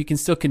arms, so he can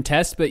still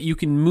contest, but you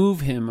can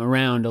move him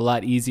around a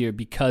lot easier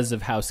because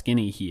of how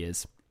skinny he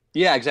is.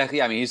 Yeah,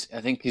 exactly. I mean,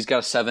 I think he's got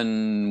a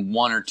 7'1"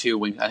 or 2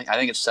 wing. I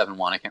think it's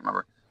 7'1". I can't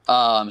remember.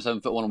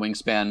 7'1"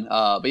 wingspan.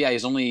 But yeah,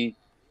 he's only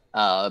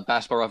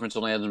Basketball Reference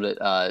only has him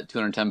at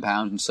 210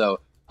 pounds, and so.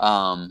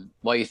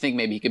 While you think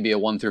maybe he could be a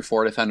 1 through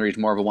 4 defender, he's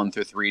more of a 1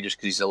 through 3 just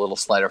because he's a little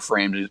slighter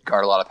frame to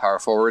guard a lot of power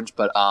forwards.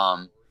 But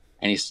and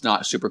he's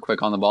not super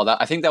quick on the ball.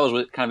 I think that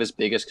was kind of his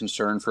biggest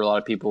concern for a lot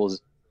of people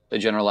is the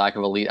general lack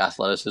of elite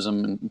athleticism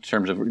in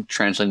terms of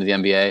translating to the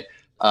NBA.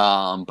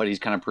 But he's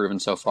kind of proven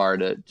so far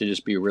to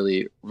just be a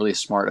really, really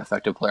smart,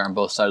 effective player on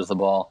both sides of the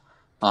ball.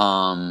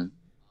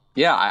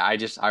 Yeah,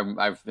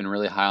 I've been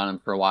really high on him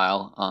for a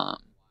while.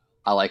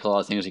 I like a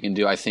lot of things he can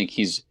do. I think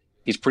he's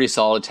pretty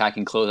solid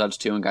attacking closeouts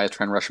too, and guys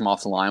trying to rush him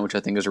off the line, which I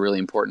think is a really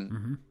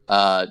important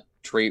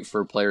trait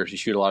for players who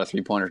shoot a lot of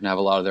 3-pointers and have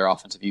a lot of their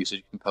offensive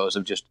usage composed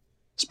of just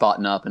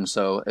spotting up. And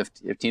so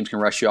if teams can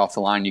rush you off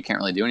the line, you can't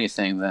really do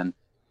anything, then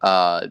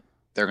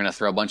they're going to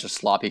throw a bunch of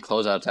sloppy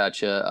closeouts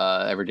at you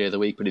every day of the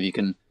week. But if you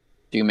can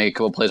make a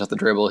couple plays off the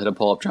dribble, hit a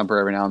pull-up jumper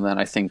every now and then,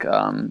 I think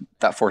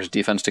that forces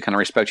defense to kind of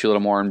respect you a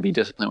little more and be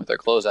disciplined with their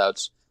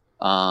closeouts.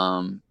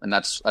 And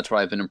that's what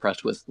I've been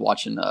impressed with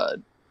watching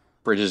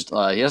Bridges.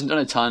 He hasn't done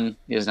a ton.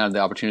 He hasn't had the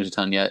opportunity a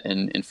ton yet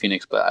in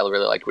Phoenix, but I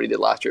really liked what he did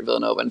last year at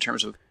Villanova in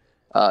terms of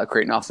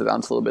creating off the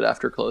bounce a little bit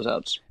after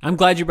closeouts. I'm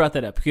glad you brought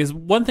that up because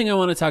one thing I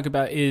want to talk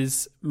about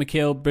is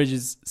Mikal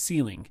Bridges'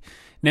 ceiling.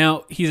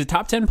 Now, he's a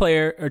top 10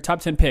 player, or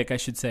top 10 pick, I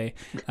should say,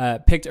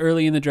 picked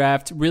early in the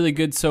draft, really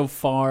good so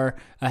far,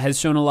 has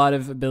shown a lot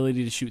of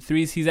ability to shoot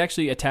threes. He's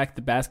actually attacked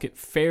the basket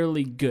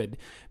fairly good.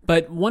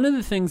 But one of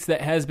the things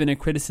that has been a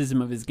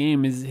criticism of his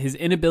game is his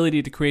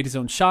inability to create his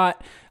own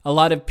shot. A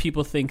lot of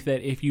people think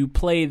that if you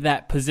play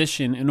that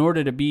position, in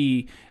order to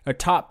be a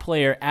top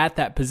player at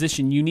that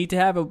position, you need to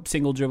have a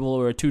single dribble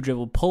or a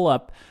 2-dribble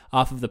pull-up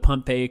off of the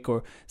pump fake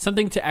or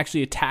something to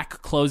actually attack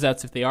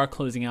closeouts if they are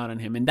closing out on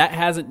him. And that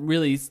hasn't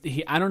really,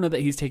 I don't know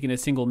that he's taken a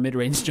single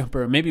mid-range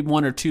jumper, maybe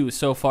one or two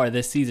so far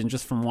this season,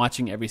 just from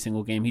watching every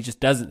single game. He just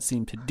doesn't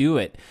seem to do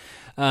it.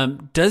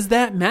 Does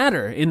that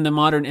matter in the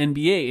modern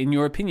NBA, in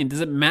your opinion?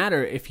 Does it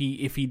matter if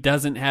he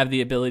doesn't have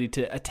the ability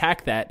to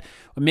attack that?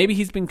 Or maybe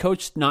he's been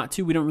coached not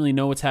to. We don't really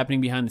know what's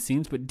happening behind the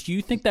scenes, but do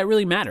you think that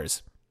really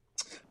matters?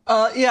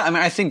 Yeah, I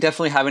mean, I think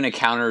definitely having a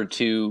counter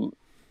to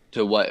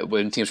what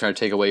when teams try to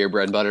take away your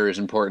bread and butter is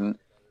important.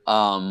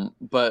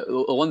 But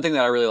one thing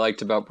that I really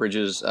liked about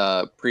Bridges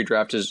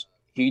pre-draft is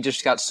he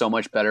just got so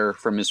much better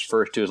from his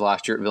first to his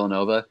last year at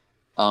Villanova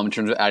in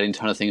terms of adding a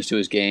ton of things to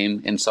his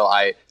game. And so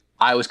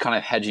I was kind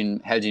of hedging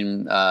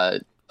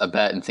a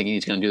bet and thinking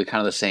he's going to do kind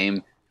of the same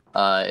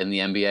in the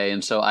NBA.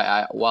 And so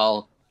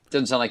while it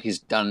doesn't sound like he's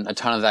done a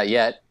ton of that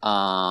yet,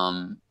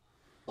 well,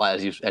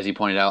 as you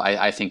pointed out,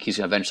 I think he's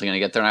eventually going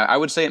to get there. And I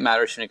would say it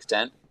matters to an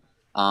extent.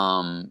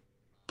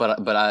 But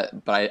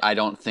I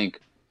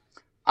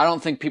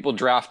don't think people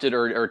drafted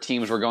or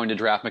teams were going to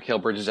draft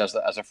Mikal Bridges as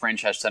a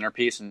franchise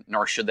centerpiece, and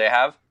nor should they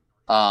have.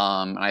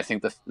 And I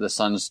think the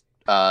Suns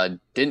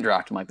didn't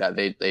draft him like that.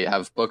 They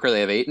have Booker,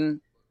 they have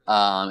Ayton,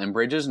 and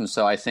Bridges, and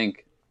so I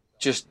think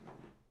just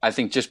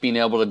being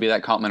able to be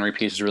that complementary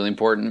piece is really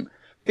important.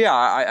 But yeah,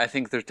 I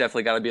think there's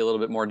definitely got to be a little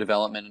bit more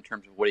development in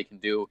terms of what he can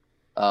do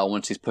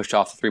once he's pushed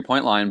off the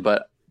 3-point line.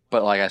 But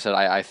like I said,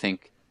 I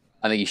think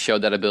he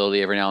showed that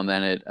ability every now and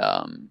then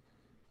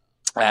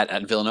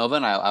at Villanova,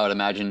 and I would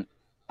imagine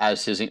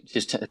as his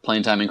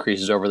playing time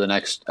increases over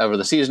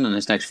the season and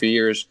his next few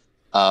years,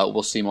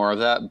 we'll see more of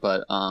that.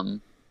 But I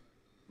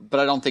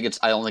don't think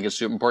it's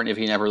super important if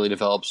he never really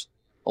develops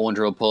a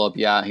one-dribble pull-up.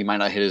 Yeah, he might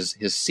not hit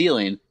his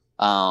ceiling,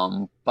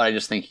 but I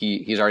just think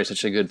he's already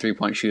such a good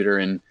 3-point shooter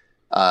and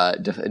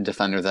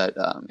defender that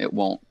it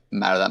won't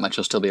matter that much.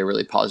 He'll still be a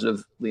really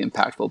positively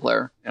impactful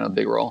player in a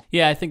big role.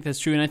 Yeah, I think that's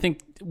true. And I think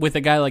with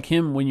a guy like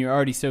him, when you're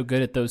already so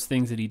good at those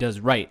things that he does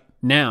right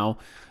now,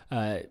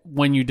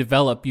 when you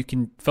develop, you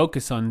can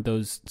focus on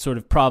those sort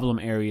of problem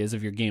areas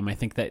of your game. I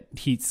think that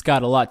he's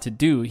got a lot to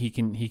do. He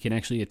can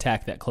actually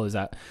attack that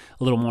closeout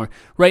a little more.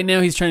 Right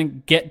now, he's trying to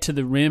get to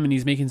the rim, and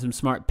he's making some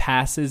smart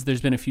passes.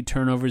 There's been a few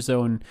turnovers,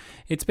 though, and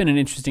it's been an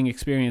interesting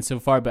experience so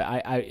far. But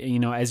I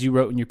as you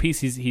wrote in your piece,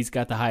 he's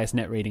got the highest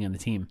net rating on the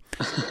team.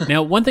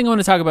 Now, one thing I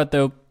want to talk about,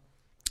 though,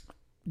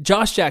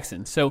 Josh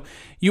Jackson. So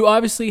you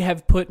obviously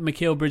have put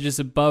Mikal Bridges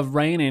above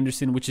Ryan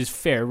Anderson, which is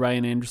fair.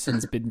 Ryan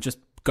Anderson's been just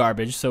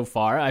garbage so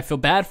far. I feel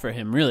bad for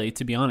him, really,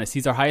 to be honest.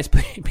 He's our highest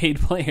paid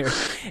player,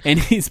 and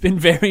he's been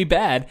very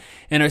bad.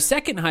 And our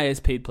second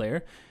highest paid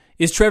player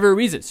is Trevor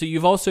Ariza. So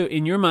you've also,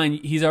 in your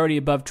mind, he's already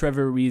above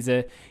Trevor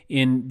Ariza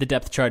in the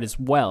depth chart as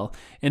well.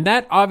 And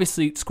that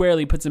obviously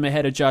squarely puts him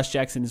ahead of Josh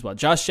Jackson as well.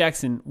 Josh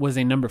Jackson was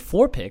a number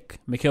 4 pick,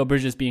 Mikal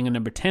Bridges being a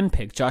number 10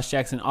 pick. Josh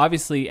Jackson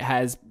obviously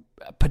has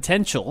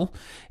potential.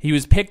 He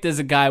was picked as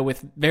a guy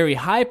with very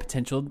high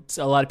potential.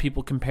 A lot of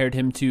people compared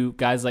him to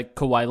guys like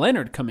Kawhi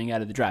Leonard coming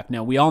out of the draft.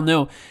 Now, we all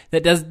know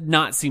that does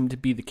not seem to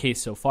be the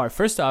case so far.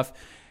 First off,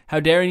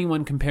 how dare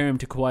anyone compare him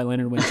to Kawhi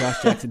Leonard when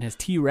Josh Jackson has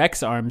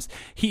T-Rex arms?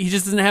 He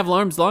just doesn't have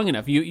arms long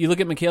enough. You look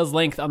at Mikal's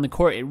length on the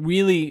court, it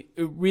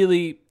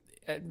really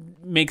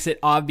makes it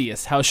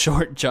obvious how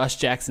short Josh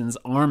Jackson's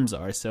arms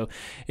are. So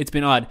it's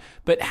been odd.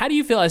 But how do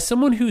you feel as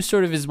someone who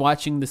sort of is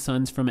watching the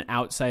Suns from an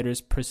outsider's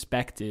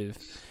perspective?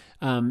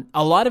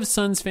 A lot of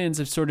Suns fans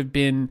have sort of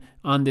been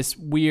on this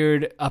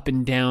weird up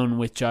and down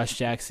with Josh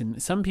Jackson.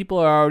 Some people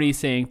are already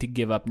saying to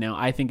give up now.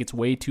 I think it's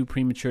way too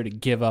premature to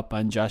give up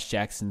on Josh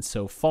Jackson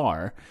so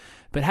far.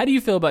 But how do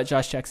you feel about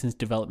Josh Jackson's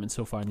development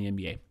so far in the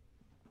NBA?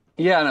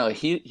 Yeah, no,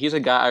 he's a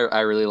guy I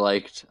really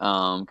liked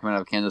coming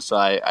out of Kansas. So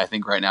I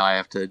think right now I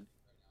have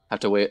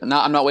to wait. No,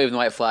 I'm not waving the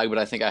white flag, but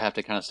I think I have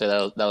to kind of say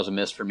that was a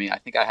miss for me. I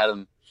think I had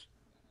him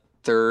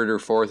 3rd or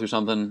 4th or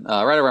something,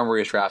 right around where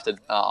he was drafted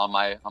on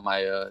my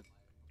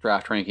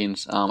draft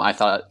rankings. I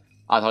thought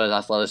his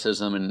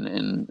athleticism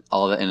and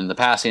all of that, and the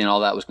passing and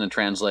all that was going to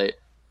translate,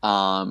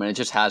 and it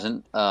just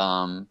hasn't.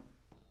 I'd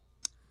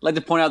like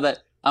to point out that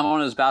I'm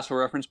on his Basketball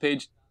Reference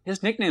page.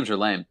 His nicknames are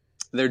lame.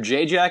 They're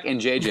J-Jack and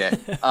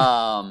JJ.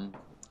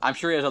 I'm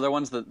sure he has other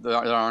ones that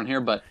aren't on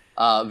here, but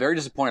very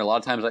disappointed. A lot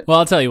of times. Well,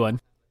 I'll tell you one.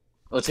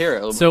 Let's hear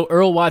it. So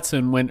Earl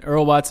Watson, when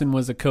Earl Watson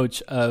was a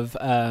coach of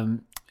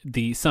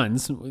the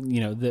Suns,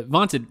 the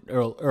vaunted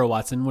Earl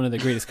Watson, one of the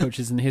greatest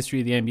coaches in the history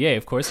of the NBA,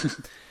 of course,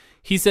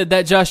 he said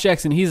that Josh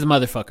Jackson, he's a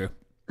motherfucker.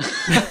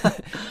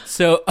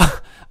 So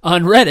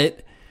on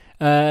Reddit,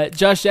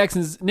 Josh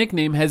Jackson's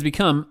nickname has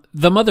become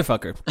the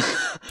motherfucker,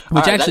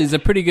 which actually is a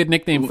pretty good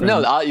nickname for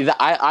him.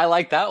 I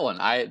like that one.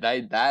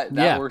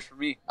 That works for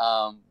me.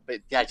 But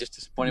yeah, just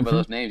disappointed by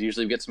those names.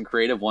 Usually we get some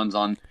creative ones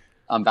on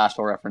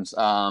Basketball Reference.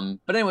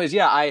 But anyways,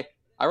 yeah, I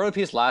wrote a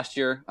piece last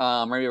year,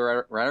 maybe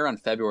right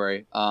around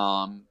February,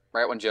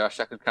 right when Josh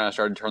Jackson kind of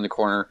started to turn the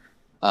corner.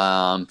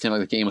 Seemed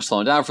like the game was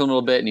slowing down for a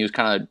little bit, and he was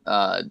kind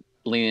of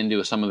leaning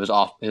into some of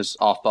his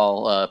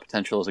off-ball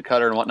potential as a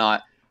cutter and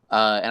whatnot.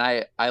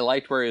 And I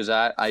liked where he was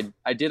at.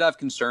 I did have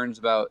concerns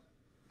about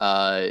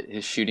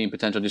his shooting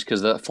potential just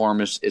because the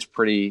form is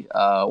pretty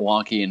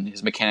wonky, and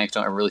his mechanics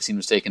don't really seem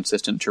to stay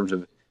consistent in terms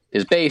of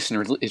his base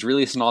and his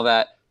release and all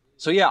that.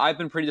 yeah, I've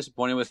been pretty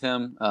disappointed with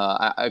him.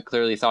 I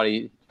clearly thought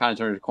he kind of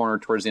turned a corner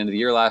towards the end of the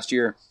year last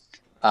year.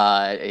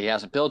 He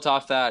hasn't built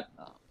off that.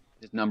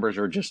 His numbers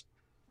are just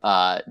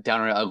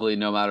downright ugly.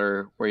 No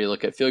matter where you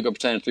look at field goal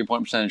percentage,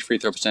 3-point percentage, free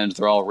throw percentage,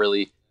 they're all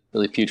really,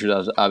 really putrid.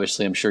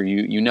 Obviously, I'm sure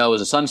you know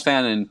as a Suns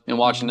fan and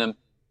watching them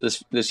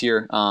this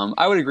year.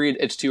 I would agree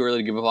it's too early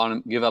to give up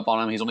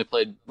on him. He's only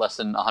played less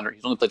than 100.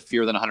 He's only played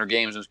fewer than 100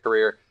 games in his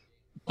career.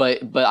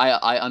 But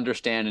I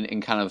understand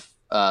and kind of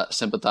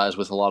sympathize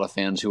with a lot of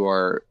fans who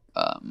are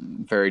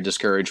very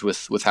discouraged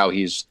with how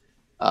he's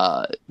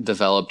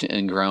developed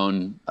and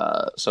grown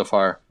so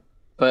far.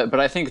 But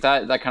I think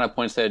that kind of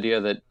points to the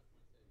idea that,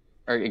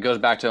 or it goes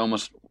back to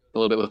almost a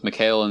little bit with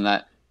Mikal in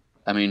that,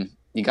 I mean,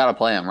 you got to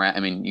play him, right? I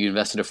mean, you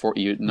invested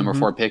number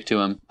 4 pick to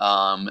him.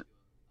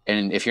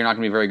 And if you're not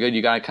going to be very good,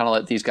 you got to kind of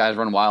let these guys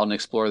run wild and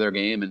explore their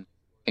game and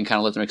kind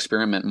of let them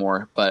experiment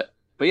more. But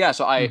yeah,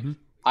 so I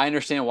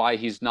understand why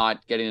he's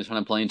not getting a ton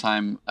of playing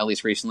time, at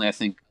least recently. I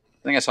think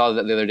I saw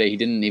that the other day he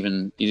didn't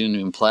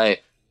even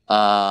play.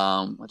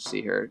 Let's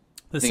see here.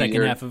 The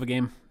second half of a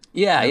game.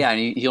 Yeah.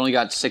 And he only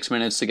got 6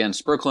 minutes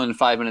against Brooklyn,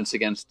 5 minutes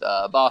against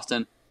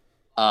Boston.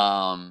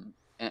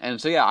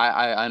 And so, yeah,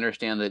 I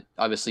understand that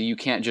obviously you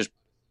can't just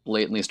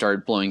blatantly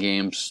start blowing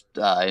games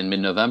in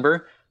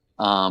mid-November.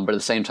 But at the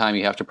same time,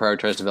 you have to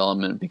prioritize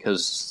development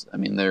because, I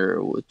mean, they're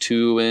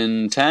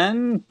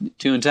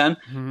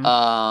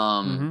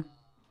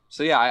 2-10.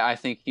 So, yeah, I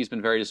think he's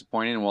been very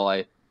disappointing. And while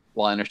I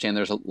understand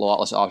there's a lot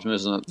less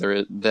optimism,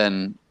 there's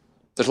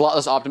a lot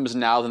less optimism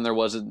now than there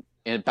was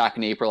back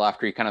in April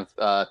after he kind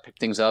of picked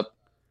things up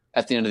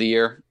at the end of the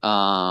year.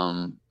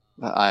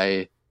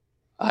 I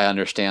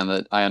understand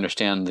that. I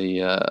understand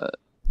the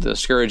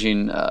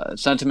discouraging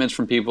sentiments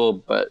from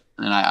people,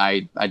 and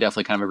I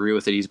definitely kind of agree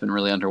with it. He's been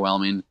really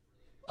underwhelming.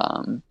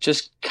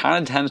 Just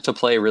kind of tends to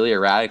play really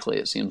erratically,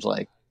 it seems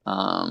like,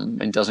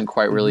 and doesn't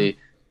quite really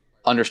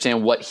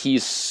understand what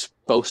he's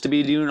supposed to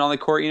be doing on the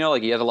court. You know,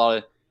 like he has a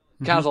lot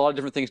of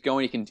different things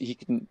going. He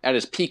can at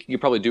his peak, he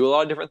could probably do a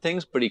lot of different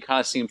things, but he kind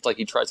of seems like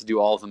he tries to do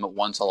all of them at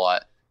once a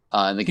lot.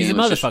 In the game, he's a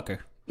motherfucker.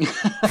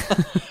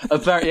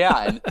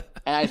 Yeah,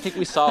 and I think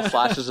we saw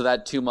flashes of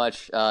that too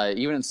much,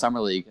 even in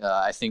summer league.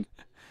 I think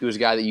he was a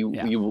guy that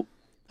you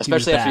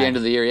especially after the end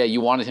of the year,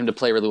 you wanted him to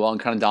play really well and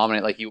kind of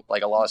dominate like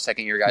a lot of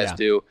second year guys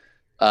do,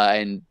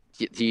 and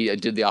he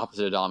did the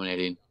opposite of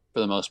dominating for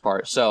the most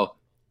part. So,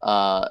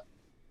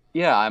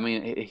 yeah, I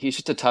mean, he's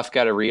just a tough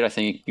guy to read. I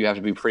think you have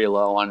to be pretty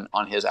low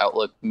on his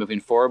outlook moving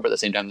forward, but at the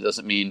same time, that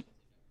doesn't mean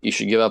you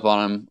should give up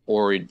on him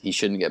or he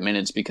shouldn't get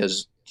minutes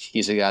because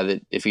he's a guy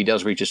that if he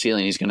does reach a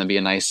ceiling, he's going to be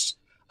a nice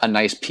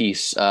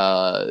piece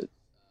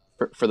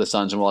for the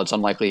Suns. And while it's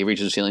unlikely he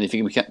reaches a ceiling,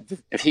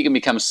 if he can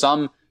become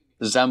some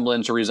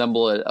semblance or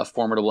resemble a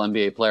formidable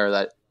NBA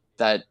player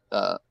that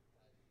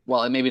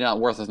while it may be not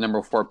worth a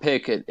number 4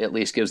 pick, it at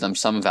least gives them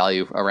some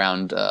value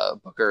around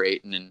Booker,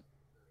 Ayton,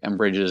 and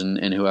Bridges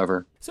and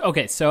whoever.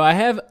 So I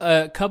have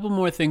a couple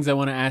more things I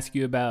want to ask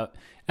you about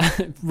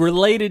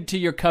related to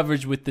your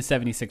coverage with the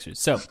 76ers.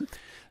 So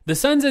the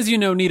Suns, as you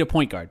know, need a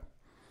point guard.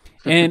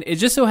 And it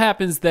just so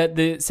happens that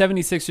the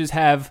 76ers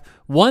have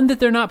one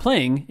that they're not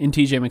playing in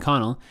TJ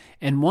McConnell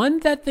and one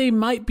that they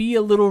might be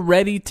a little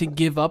ready to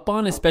give up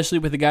on, especially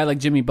with a guy like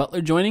Jimmy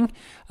Butler joining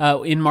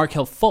in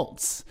Markelle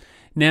Fultz.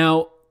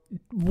 Now,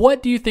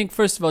 what do you think,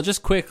 first of all,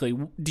 just quickly,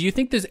 do you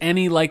think there's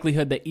any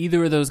likelihood that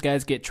either of those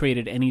guys get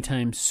traded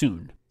anytime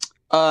soon?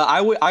 I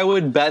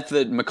would bet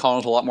that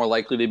McConnell's a lot more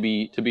likely to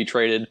be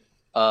traded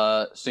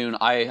soon.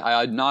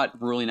 I'm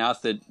not ruling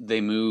out that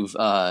they move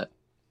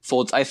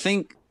Fultz. I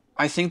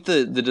think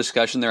the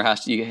discussion there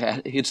has to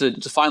it's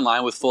a fine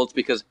line with Fultz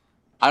because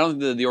I don't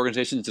think the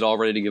organization is at all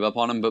ready to give up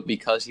on him, but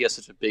because he has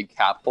such a big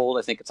cap hold,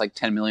 I think it's like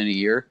 $10 million a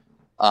year.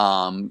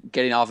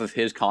 Getting off of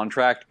his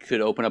contract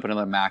could open up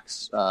another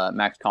max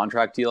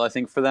contract deal, I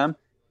think, for them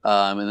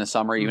in the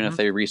summer, even if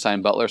they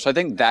re-sign Butler. So I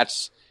think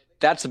that's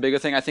the bigger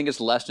thing. I think it's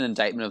less an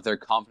indictment of their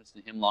confidence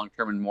in him long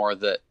term and more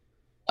that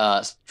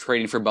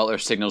trading for Butler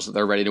signals that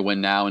they're ready to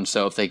win now. And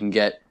so if they can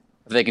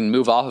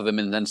move off of him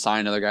and then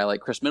sign another guy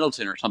like Chris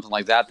Middleton or something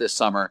like that this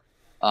summer.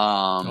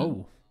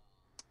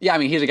 Yeah, I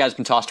mean, he's a guy that's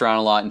been tossed around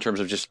a lot in terms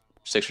of just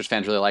Sixers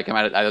fans really like him.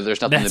 There's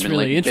nothing that's been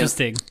really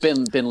interesting.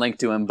 Been linked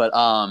to him, but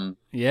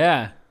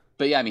yeah.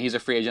 But yeah, I mean, he's a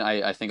free agent.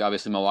 I think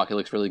obviously Milwaukee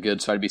looks really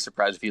good, so I'd be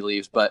surprised if he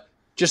leaves. But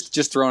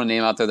just throwing a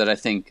name out there that I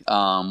think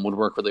would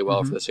work really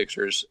well for the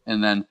Sixers.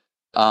 And then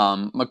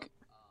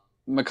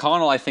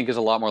McConnell, I think, is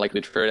a lot more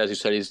likely to trade. As you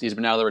said, he's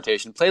been out of the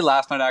rotation. Played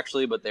last night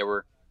actually, but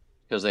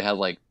because they had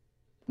like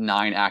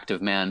 9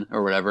 active men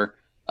or whatever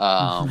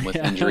with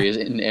injuries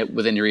in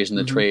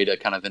the trade,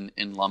 kind of in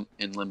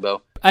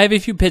limbo. I have a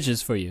few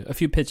pitches for you,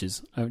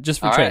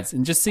 just for trades,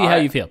 and just see how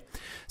you feel.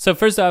 So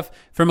first off,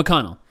 for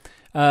McConnell,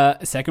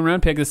 second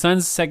round pick, the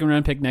Suns' second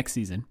round pick next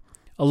season,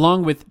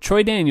 along with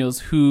Troy Daniels,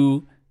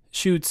 who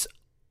shoots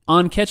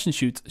on catch and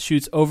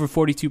shoots over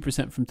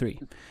 42% from 3.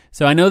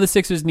 So I know the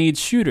Sixers need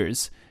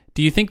shooters.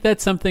 Do you think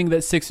that's something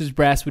that Sixers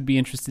brass would be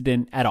interested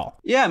in at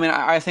all? Yeah, I mean,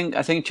 I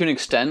think to an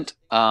extent.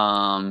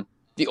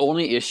 The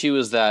only issue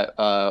is that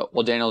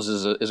Daniels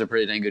is a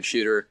pretty dang good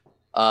shooter.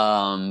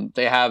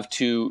 They have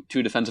two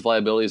defensive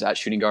liabilities at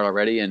shooting guard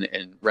already, and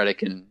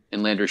Redick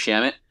and Landry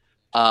Shamet.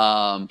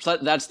 So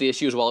that's the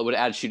issue as well. It would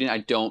add shooting. I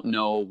don't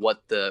know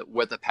what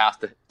the path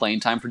to playing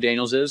time for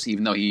Daniels is,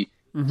 even though he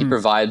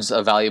provides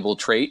a valuable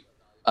trait.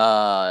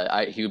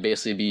 He would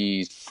basically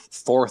be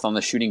fourth on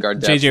the shooting guard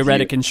depth. JJ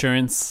Redick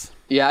insurance.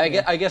 Yeah,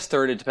 I guess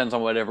third. It depends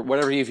on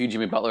whatever you view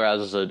Jimmy Butler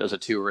as a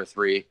 2 or a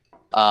 3.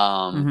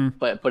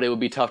 But it would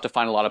be tough to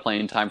find a lot of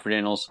playing time for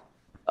Daniels.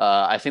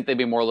 I think they'd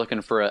be more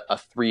looking for a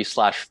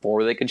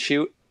 3/4 they could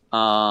shoot,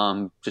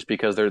 just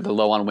because they're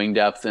low on wing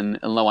depth and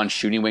low on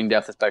shooting wing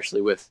depth,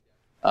 especially with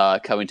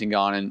Covington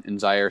gone and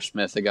Zaire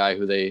Smith, a guy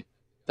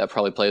that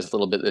probably plays a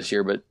little bit this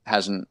year, but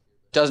doesn't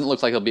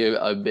look like he'll be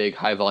a big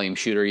high volume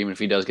shooter, even if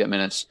he does get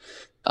minutes.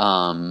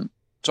 So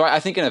I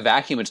think in a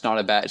vacuum, it's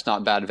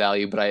not bad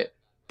value, but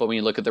when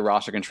you look at the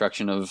roster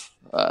construction of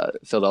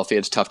Philadelphia,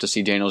 it's tough to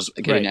see Daniels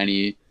getting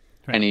any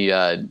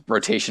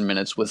rotation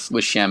minutes with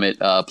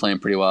Shamet playing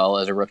pretty well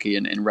as a rookie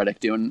and Redick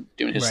doing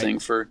his thing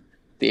for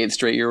the 8th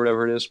straight year or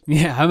whatever it is.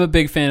 Yeah, I'm a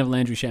big fan of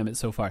Landry Shamet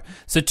so far.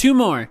 So 2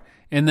 more,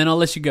 and then I'll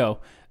let you go.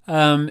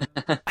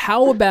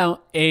 How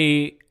about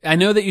I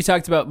know that you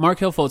talked about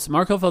Markelle Fultz.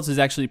 Markelle Fultz is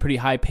actually a pretty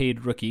high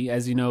paid rookie.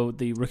 As you know,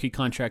 the rookie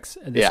contracts,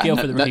 scale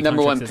for the rookie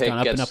number contracts one has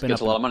gone pick up and up and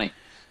gets up. a lot of money.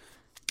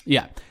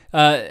 Yeah.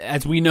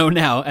 As we know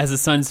now as a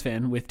Suns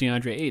fan with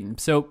DeAndre Ayton.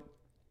 So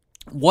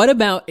what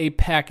about a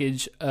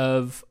package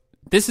of,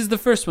 this is the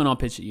first one I'll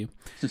pitch at you,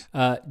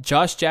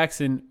 Josh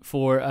Jackson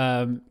for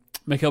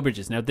Mikal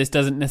Bridges. Now, this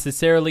doesn't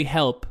necessarily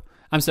help.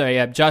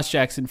 Josh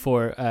Jackson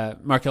for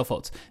Markelle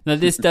Fultz. Now,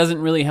 this doesn't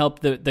really help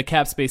the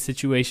cap space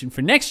situation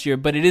for next year,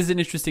 but it is an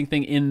interesting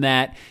thing in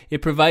that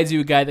it provides you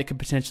a guy that could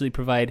potentially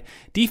provide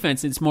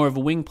defense. It's more of a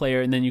wing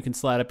player, and then you can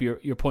slide up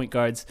your point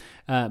guards,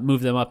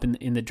 move them up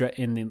in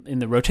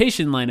the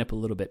rotation lineup a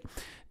little bit.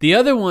 The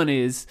other one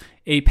is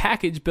a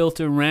package built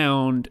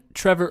around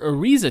Trevor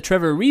Ariza.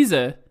 Trevor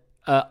Ariza,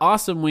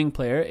 awesome wing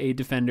player, a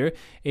defender,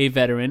 a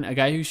veteran, a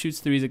guy who shoots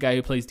threes, a guy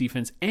who plays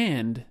defense,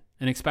 and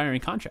an expiring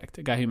contract,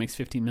 a guy who makes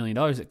 $15 million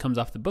that comes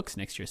off the books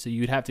next year. So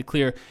you'd have to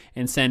clear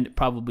and send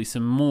probably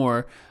some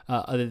more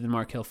other than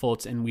Markelle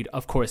Fultz, and we'd,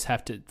 of course,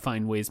 have to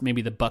find ways,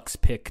 maybe the Bucks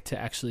pick to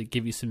actually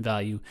give you some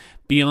value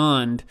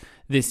beyond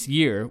this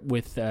year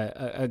with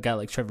a guy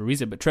like Trevor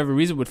Ariza. But Trevor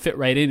Ariza would fit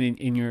right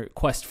in your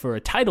quest for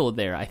a title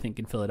there, I think,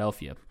 in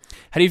Philadelphia.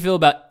 How do you feel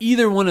about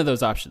either one of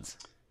those options?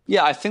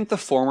 Yeah, I think the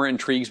former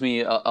intrigues me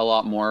a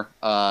lot more.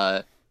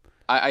 I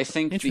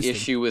think the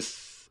issue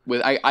with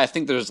I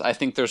think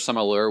there's some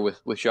allure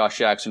with Josh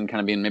Jackson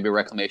kind of being maybe a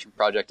reclamation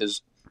project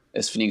as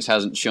Phoenix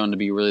hasn't shown to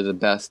be really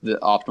the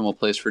optimal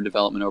place for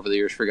development over the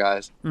years for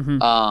guys.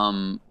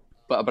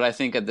 But I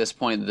think at this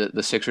point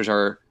the Sixers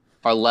are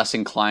less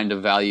inclined to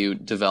value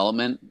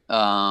development.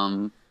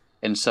 And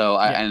so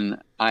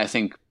I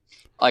think,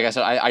 like I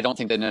said, I don't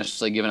think they've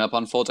necessarily given up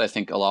on Fultz. I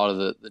think a lot of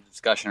the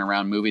discussion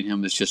around moving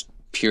him is just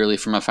purely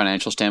from a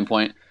financial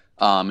standpoint.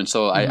 And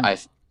so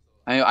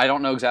I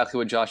don't know exactly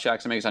what Josh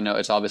Jackson makes. I know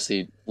it's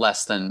obviously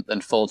less than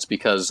Fultz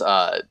because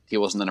he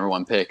wasn't the number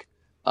 1 pick.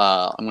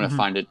 I'm going to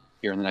find it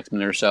here in the next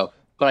minute or so.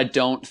 But I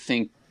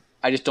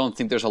just don't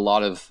think there's a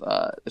lot of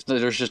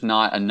there's just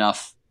not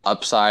enough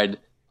upside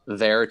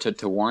there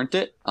to warrant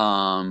it.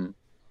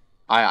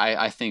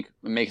 I think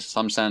it makes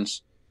some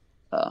sense.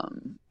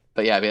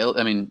 But yeah,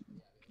 I mean,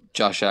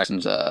 Josh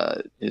Jackson's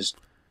his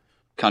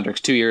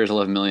contract's 2 years,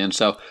 $11 million,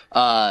 so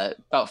about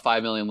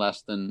 $5 million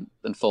less than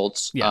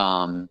Fultz.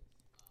 Yeah.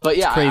 But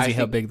yeah, it's crazy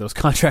how big those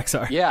contracts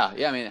are. Yeah.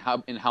 I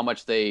mean, how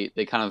much they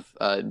kind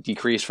of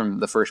decrease from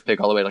the first pick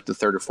all the way like the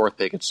 3rd or 4th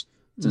pick. It's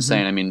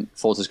insane. I mean,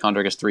 Fultz's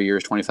contract is 3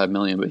 years, $25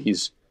 million, but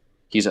he's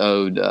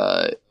owed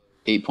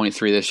 8.3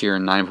 this year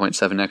and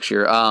 9.7 next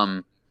year.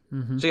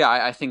 So yeah,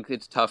 I think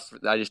it's tough.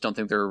 I just don't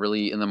think they're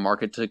really in the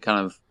market to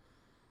kind of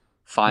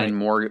find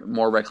more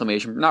not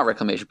reclamation,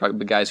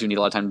 but guys who need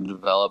a lot of time to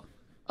develop.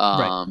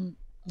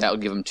 That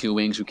would give them 2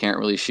 wings who can't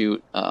really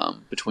shoot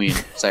between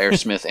Zaire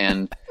Smith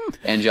and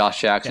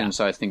Josh Jackson. Yeah.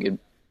 So I think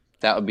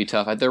that would be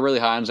tough. They're really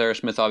high on Zaire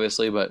Smith,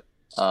 obviously, but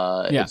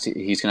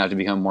he's going to have to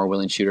become a more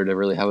willing shooter to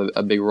really have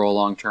a big role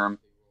long term.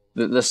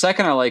 The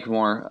second I like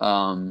more,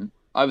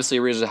 obviously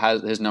Ariza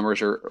has his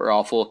numbers are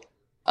awful.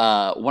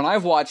 When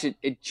I've watched it,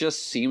 it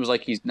just seems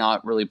like he's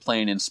not really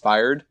playing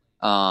inspired.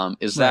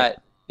 Is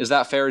that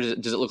fair?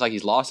 Does it look like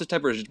he's lost his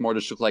temper, or does it more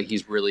just look like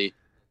he's really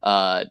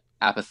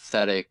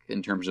apathetic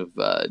in terms of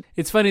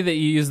It's funny that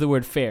you use the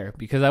word fair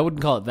because I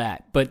wouldn't call it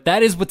that, but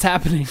that is what's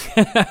happening.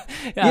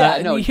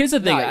 Here's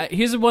the thing.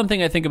 Here's one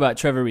thing I think about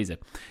Trevor Ariza,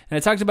 and I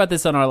talked about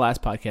this on our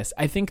last podcast.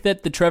 I think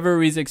that the Trevor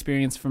Ariza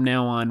experience from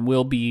now on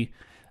will be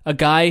a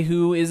guy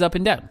who is up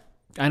and down.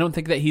 I don't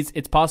think that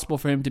it's possible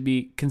for him to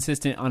be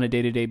consistent on a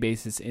day-to-day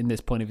basis in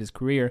this point of his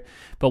career.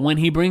 But when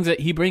he brings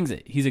it, he brings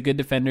it. He's a good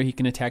defender. He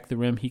can attack the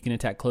rim. He can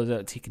attack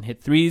closeouts. He can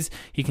hit threes.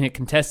 He can hit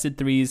contested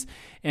threes.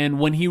 And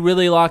when he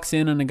really locks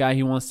in on a guy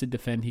he wants to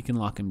defend, he can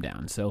lock him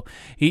down. So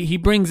he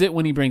brings it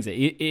when he brings it.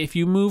 If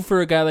you move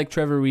for a guy like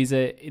Trevor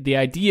Ariza, the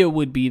idea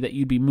would be that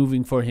you'd be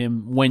moving for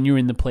him when you're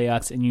in the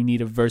playoffs and you need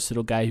a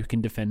versatile guy who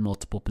can defend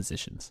multiple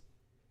positions.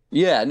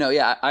 Yeah, no,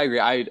 yeah, I agree.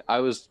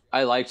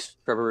 I liked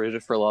Trevor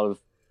Ariza for a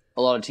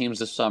lot of teams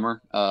this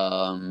summer.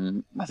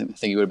 I think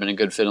he would have been a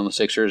good fit on the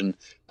Sixers, and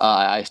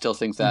I still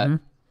think that.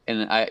 Mm-hmm.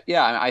 And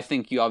I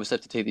think you obviously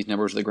have to take these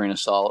numbers with a grain of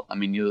salt. I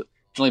mean,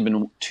 it's only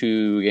been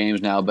 2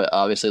 games now, but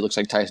obviously it looks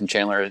like Tyson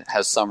Chandler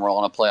has some role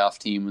on a playoff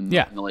team, and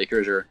the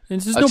Lakers are.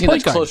 And there's no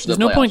point guard. There's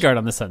no point guard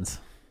on the Suns.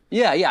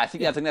 Yeah, I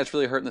think that's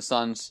really hurting the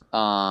Suns.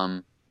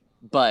 But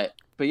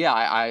yeah,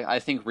 I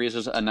think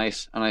Ariza's a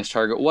nice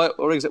target. What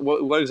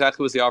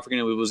exactly was the offer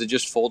going to be? Was it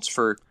just Fultz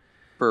for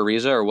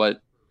Ariza, or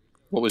what?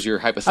 What was your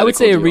hypothetical? I would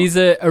say deal?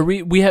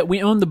 Ariza.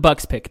 We own the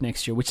Bucks pick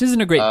next year, which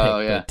isn't a great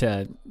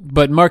pick,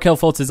 but Markelle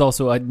Fultz is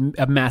also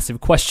a massive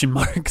question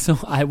mark. So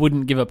I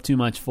wouldn't give up too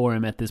much for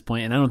him at this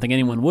point, and I don't think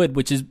anyone would.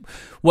 Which is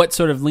what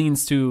sort of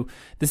leans to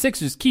the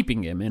Sixers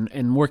keeping him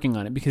and working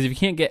on it. Because if you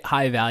can't get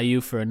high value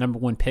for a number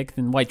 1 pick,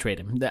 then why trade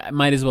him?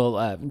 Might as well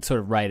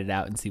sort of ride it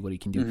out and see what he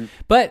can do. Mm-hmm.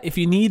 But if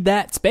you need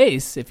that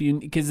space,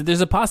 because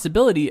there's a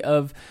possibility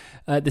of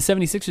the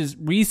 76ers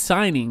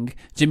re-signing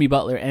Jimmy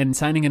Butler and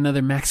signing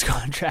another max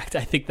contract,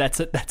 I think that's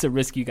a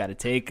risk you got to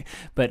take.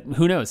 But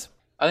who knows?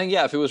 I think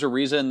if it was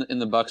Ariza in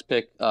the Bucks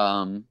pick,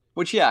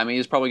 which I mean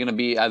he's probably going to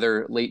be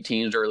either late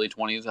teens or early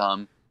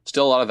 20s.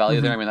 Still a lot of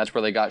value there. I mean that's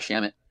where they got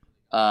Shamet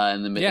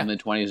in the mid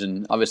 20s,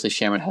 and obviously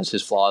Shamet has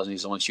his flaws and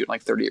he's only shooting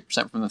like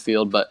 38% from the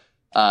field, but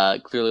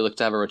clearly looks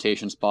to have a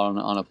rotation spot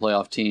on a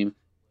playoff team.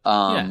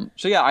 So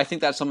I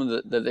think that's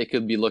something that they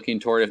could be looking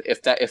toward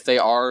if they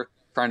are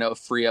trying to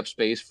free up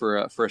space for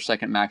a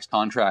second max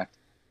contract.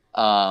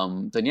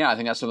 Then I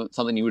think that's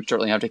something you would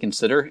certainly have to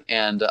consider,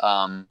 and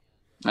I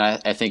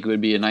think it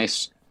would be a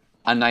nice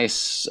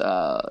piece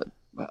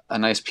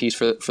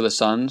for the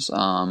Suns.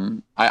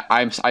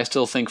 I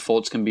still think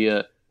Fultz can be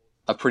a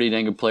pretty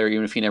dang good player,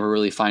 even if he never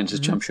really finds his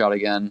jump shot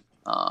again.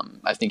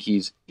 I think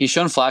he's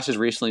shown flashes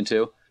recently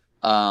too,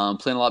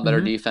 playing a lot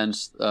better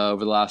defense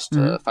over the last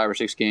 5 or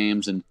 6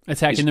 games, and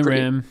attacking the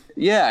rim.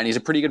 Yeah, and he's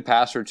a pretty good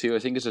passer too. I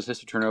think his assist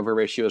to turnover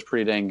ratio is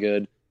pretty dang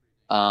good.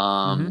 So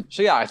I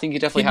think he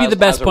definitely He'd be the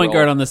best point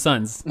guard on the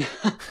Suns. Which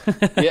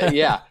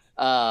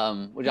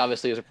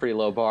obviously is a pretty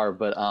low bar,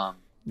 but I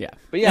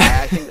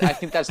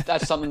think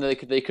that's something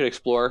that they could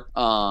explore.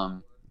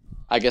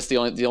 I guess the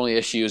only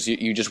issue is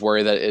you just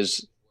worry that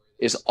is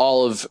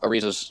all of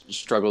Ariza's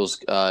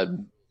struggles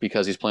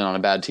because he's playing on a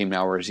bad team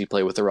now, whereas he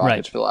played with the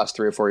Rockets for the last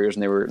 3 or 4 years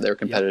and they were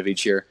competitive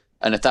each year.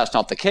 And if that's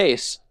not the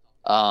case,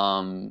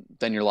 then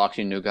you're locked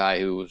into a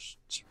guy who's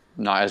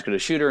not as good a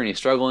shooter and he's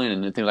struggling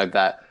and things like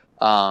that.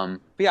 I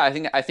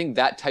think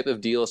that type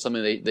of deal is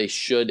something they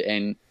should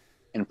and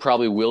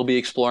probably will be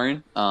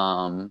exploring.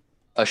 A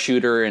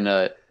shooter and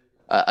a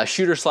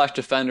shooter /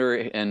 defender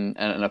and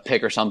a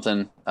pick or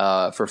something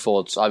for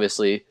Fultz.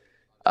 Obviously,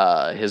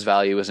 his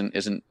value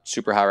isn't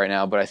super high right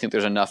now, but I think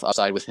there's enough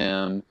upside with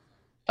him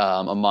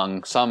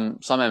among some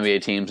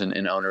NBA teams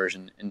and owners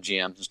and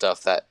GMs and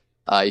stuff that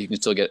you can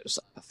still get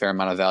a fair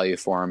amount of value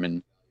for him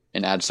and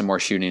add some more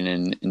shooting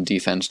and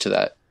defense to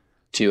that.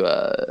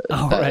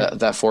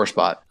 That 4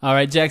 spot. All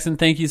right, Jackson,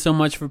 thank you so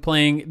much for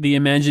playing the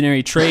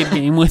imaginary trade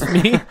game with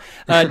me.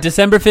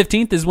 December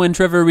 15th is when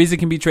Trevor Ariza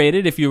can be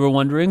traded, if you were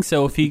wondering.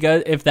 So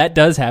if that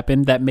does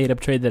happen, that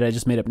made-up trade that I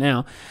just made up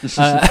now,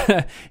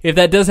 if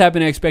that does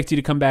happen, I expect you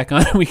to come back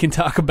on and we can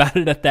talk about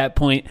it at that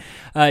point.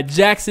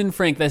 Jackson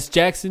Frank, that's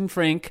Jackson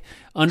Frank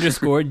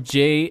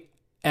 _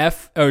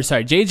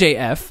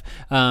 JJF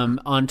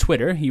on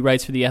Twitter. He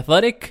writes for The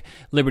Athletic,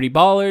 Liberty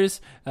Ballers,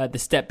 The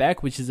Step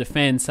Back, which is a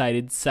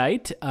fan-sided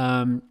site.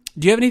 Do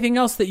you have anything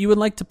else that you would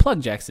like to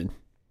plug, Jackson?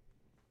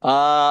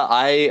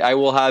 I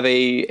will have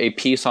a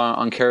piece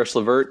on Karis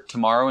LeVert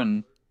tomorrow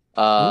and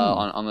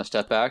on The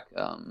Step Back.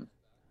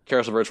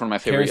 Karis LeVert's one of my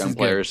favorite young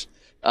players.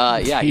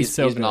 He's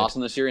been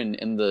awesome this year,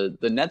 and the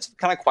Nets have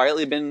kind of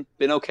quietly been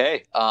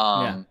okay.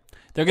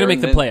 They're going to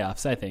make the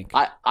playoffs, I think.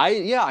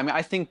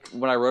 I think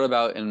what I wrote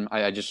about, and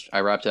I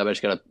wrapped it up. I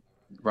just got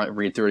to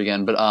read through it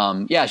again. But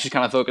she's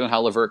kind of focused on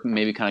how LeVert can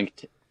maybe kind of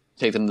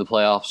take them to the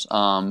playoffs.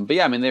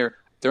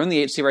 They're in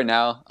the 8th seed right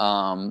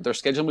now. Their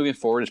schedule moving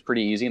forward is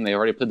pretty easy, and they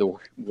already played the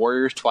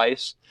Warriors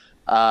twice.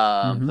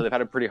 So they've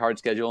had a pretty hard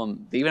schedule,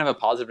 and they even have a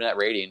positive net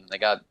rating. They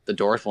got the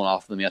doors blown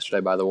off them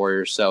yesterday by the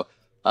Warriors. So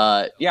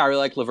I really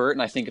like LeVert,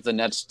 and I think if the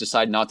Nets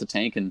decide not to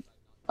tank and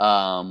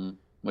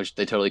which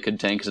they totally could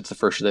tank because it's the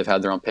first year they've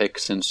had their own pick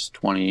since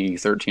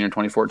 2013 or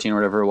 2014 or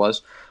whatever it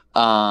was.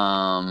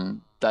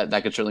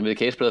 That could certainly be the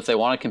case. But if they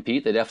want to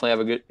compete, they definitely have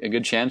a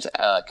good chance.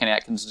 Kenny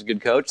Atkins is a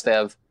good coach. They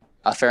have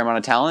a fair amount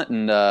of talent,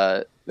 and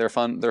they're a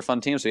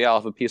fun team. So I'll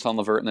have a piece on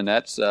LeVert and the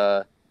Nets.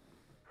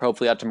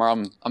 Hopefully out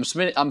tomorrow. I'm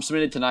submitting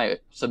it tonight.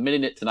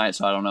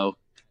 So I don't know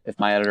if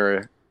my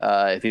editor.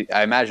 I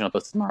imagine I'll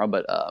post it tomorrow,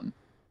 but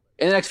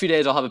in the next few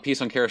days, I'll have a piece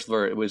on Karis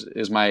LeVert.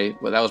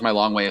 That was my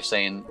long way of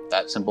saying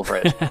that simple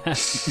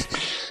phrase.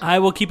 I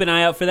will keep an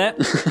eye out for that.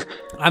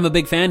 I'm a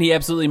big fan. He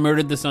absolutely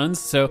murdered the Suns,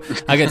 so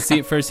I got to see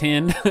it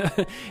firsthand.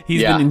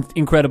 He's been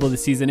incredible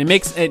this season.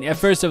 At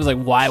first I was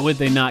like, why would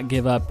they not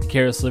give up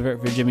Karis LeVert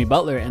for Jimmy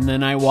Butler? And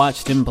then I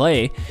watched him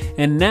play,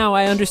 and now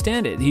I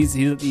understand it.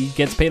 He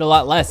gets paid a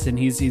lot less, and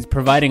he's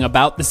providing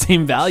about the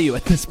same value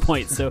at this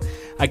point. So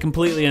I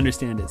completely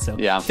understand it. So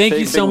thank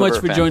you so much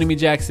for joining me,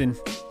 Jackson.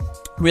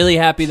 Really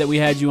happy that we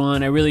had you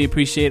on. I really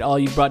appreciate all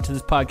you've brought to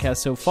this podcast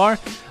so far.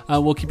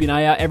 We'll keep an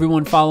eye out.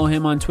 Everyone follow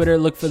him on Twitter.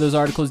 Look for those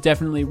articles.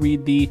 Definitely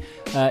read the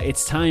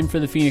It's Time for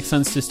the Phoenix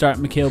Suns to Start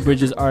Mikal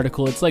Bridges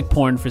article. It's like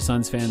porn for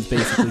Suns fans,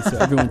 basically. So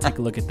everyone take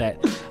a look at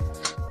that.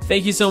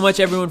 Thank you so much,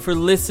 everyone, for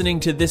listening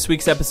to this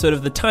week's episode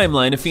of The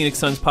Timeline, a Phoenix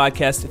Suns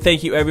podcast.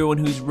 Thank you, everyone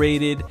who's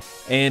rated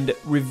and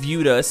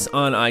reviewed us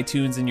on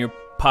iTunes and your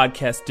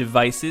podcast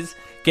devices.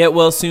 Get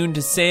well soon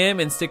to Sam,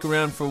 and stick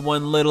around for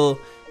one little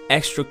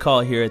extra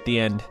call here at the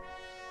end.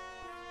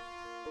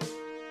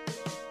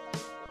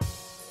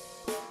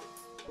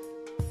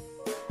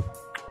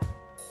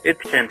 It's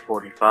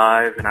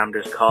 10:45, and I'm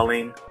just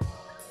calling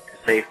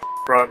to say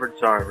Robert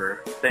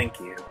Sarver.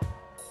 Thank you.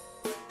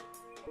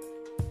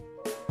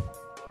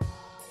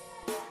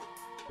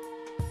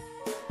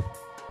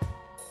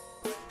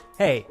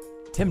 Hey,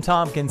 Tim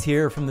Tompkins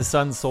here from the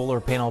Sun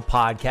Solar Panel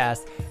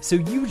Podcast. So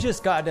you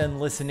just got done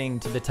listening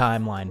to the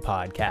Timeline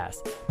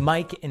Podcast.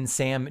 Mike and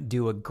Sam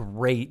do a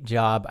great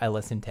job. I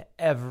listen to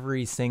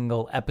every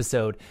single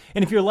episode.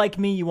 And if you're like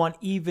me, you want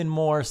even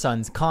more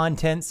Suns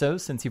content. So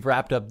since you've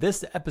wrapped up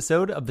this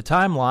episode of the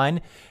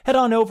Timeline, head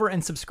on over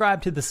and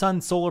subscribe to the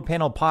Sun Solar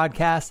Panel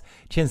Podcast.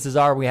 Chances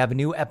are we have a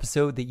new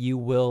episode that you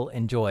will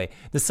enjoy.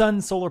 The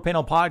Sun Solar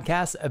Panel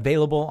Podcast,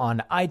 available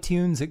on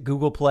iTunes,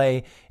 Google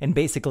Play, and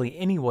basically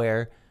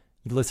anywhere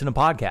you listen to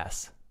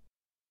podcasts.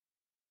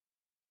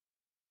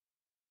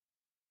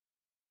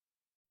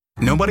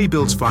 Nobody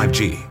builds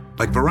 5G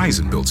like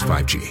Verizon builds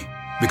 5G,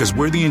 because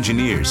we're the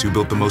engineers who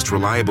built the most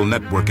reliable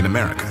network in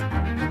America.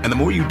 And the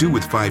more you do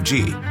with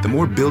 5G, the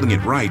more building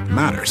it right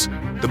matters.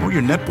 The more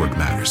your network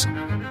matters.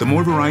 The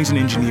more Verizon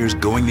engineers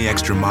going the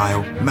extra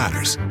mile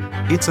matters.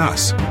 It's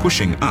us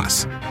pushing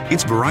us.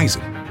 It's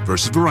Verizon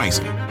versus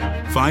Verizon.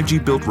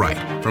 5G built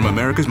right from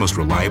America's most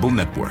reliable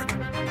network.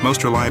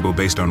 Most reliable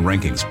based on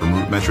rankings from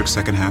RootMetrics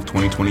second half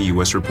 2020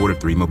 U.S. report of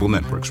 3 mobile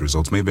networks.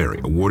 Results may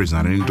vary. Award is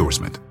not an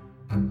endorsement.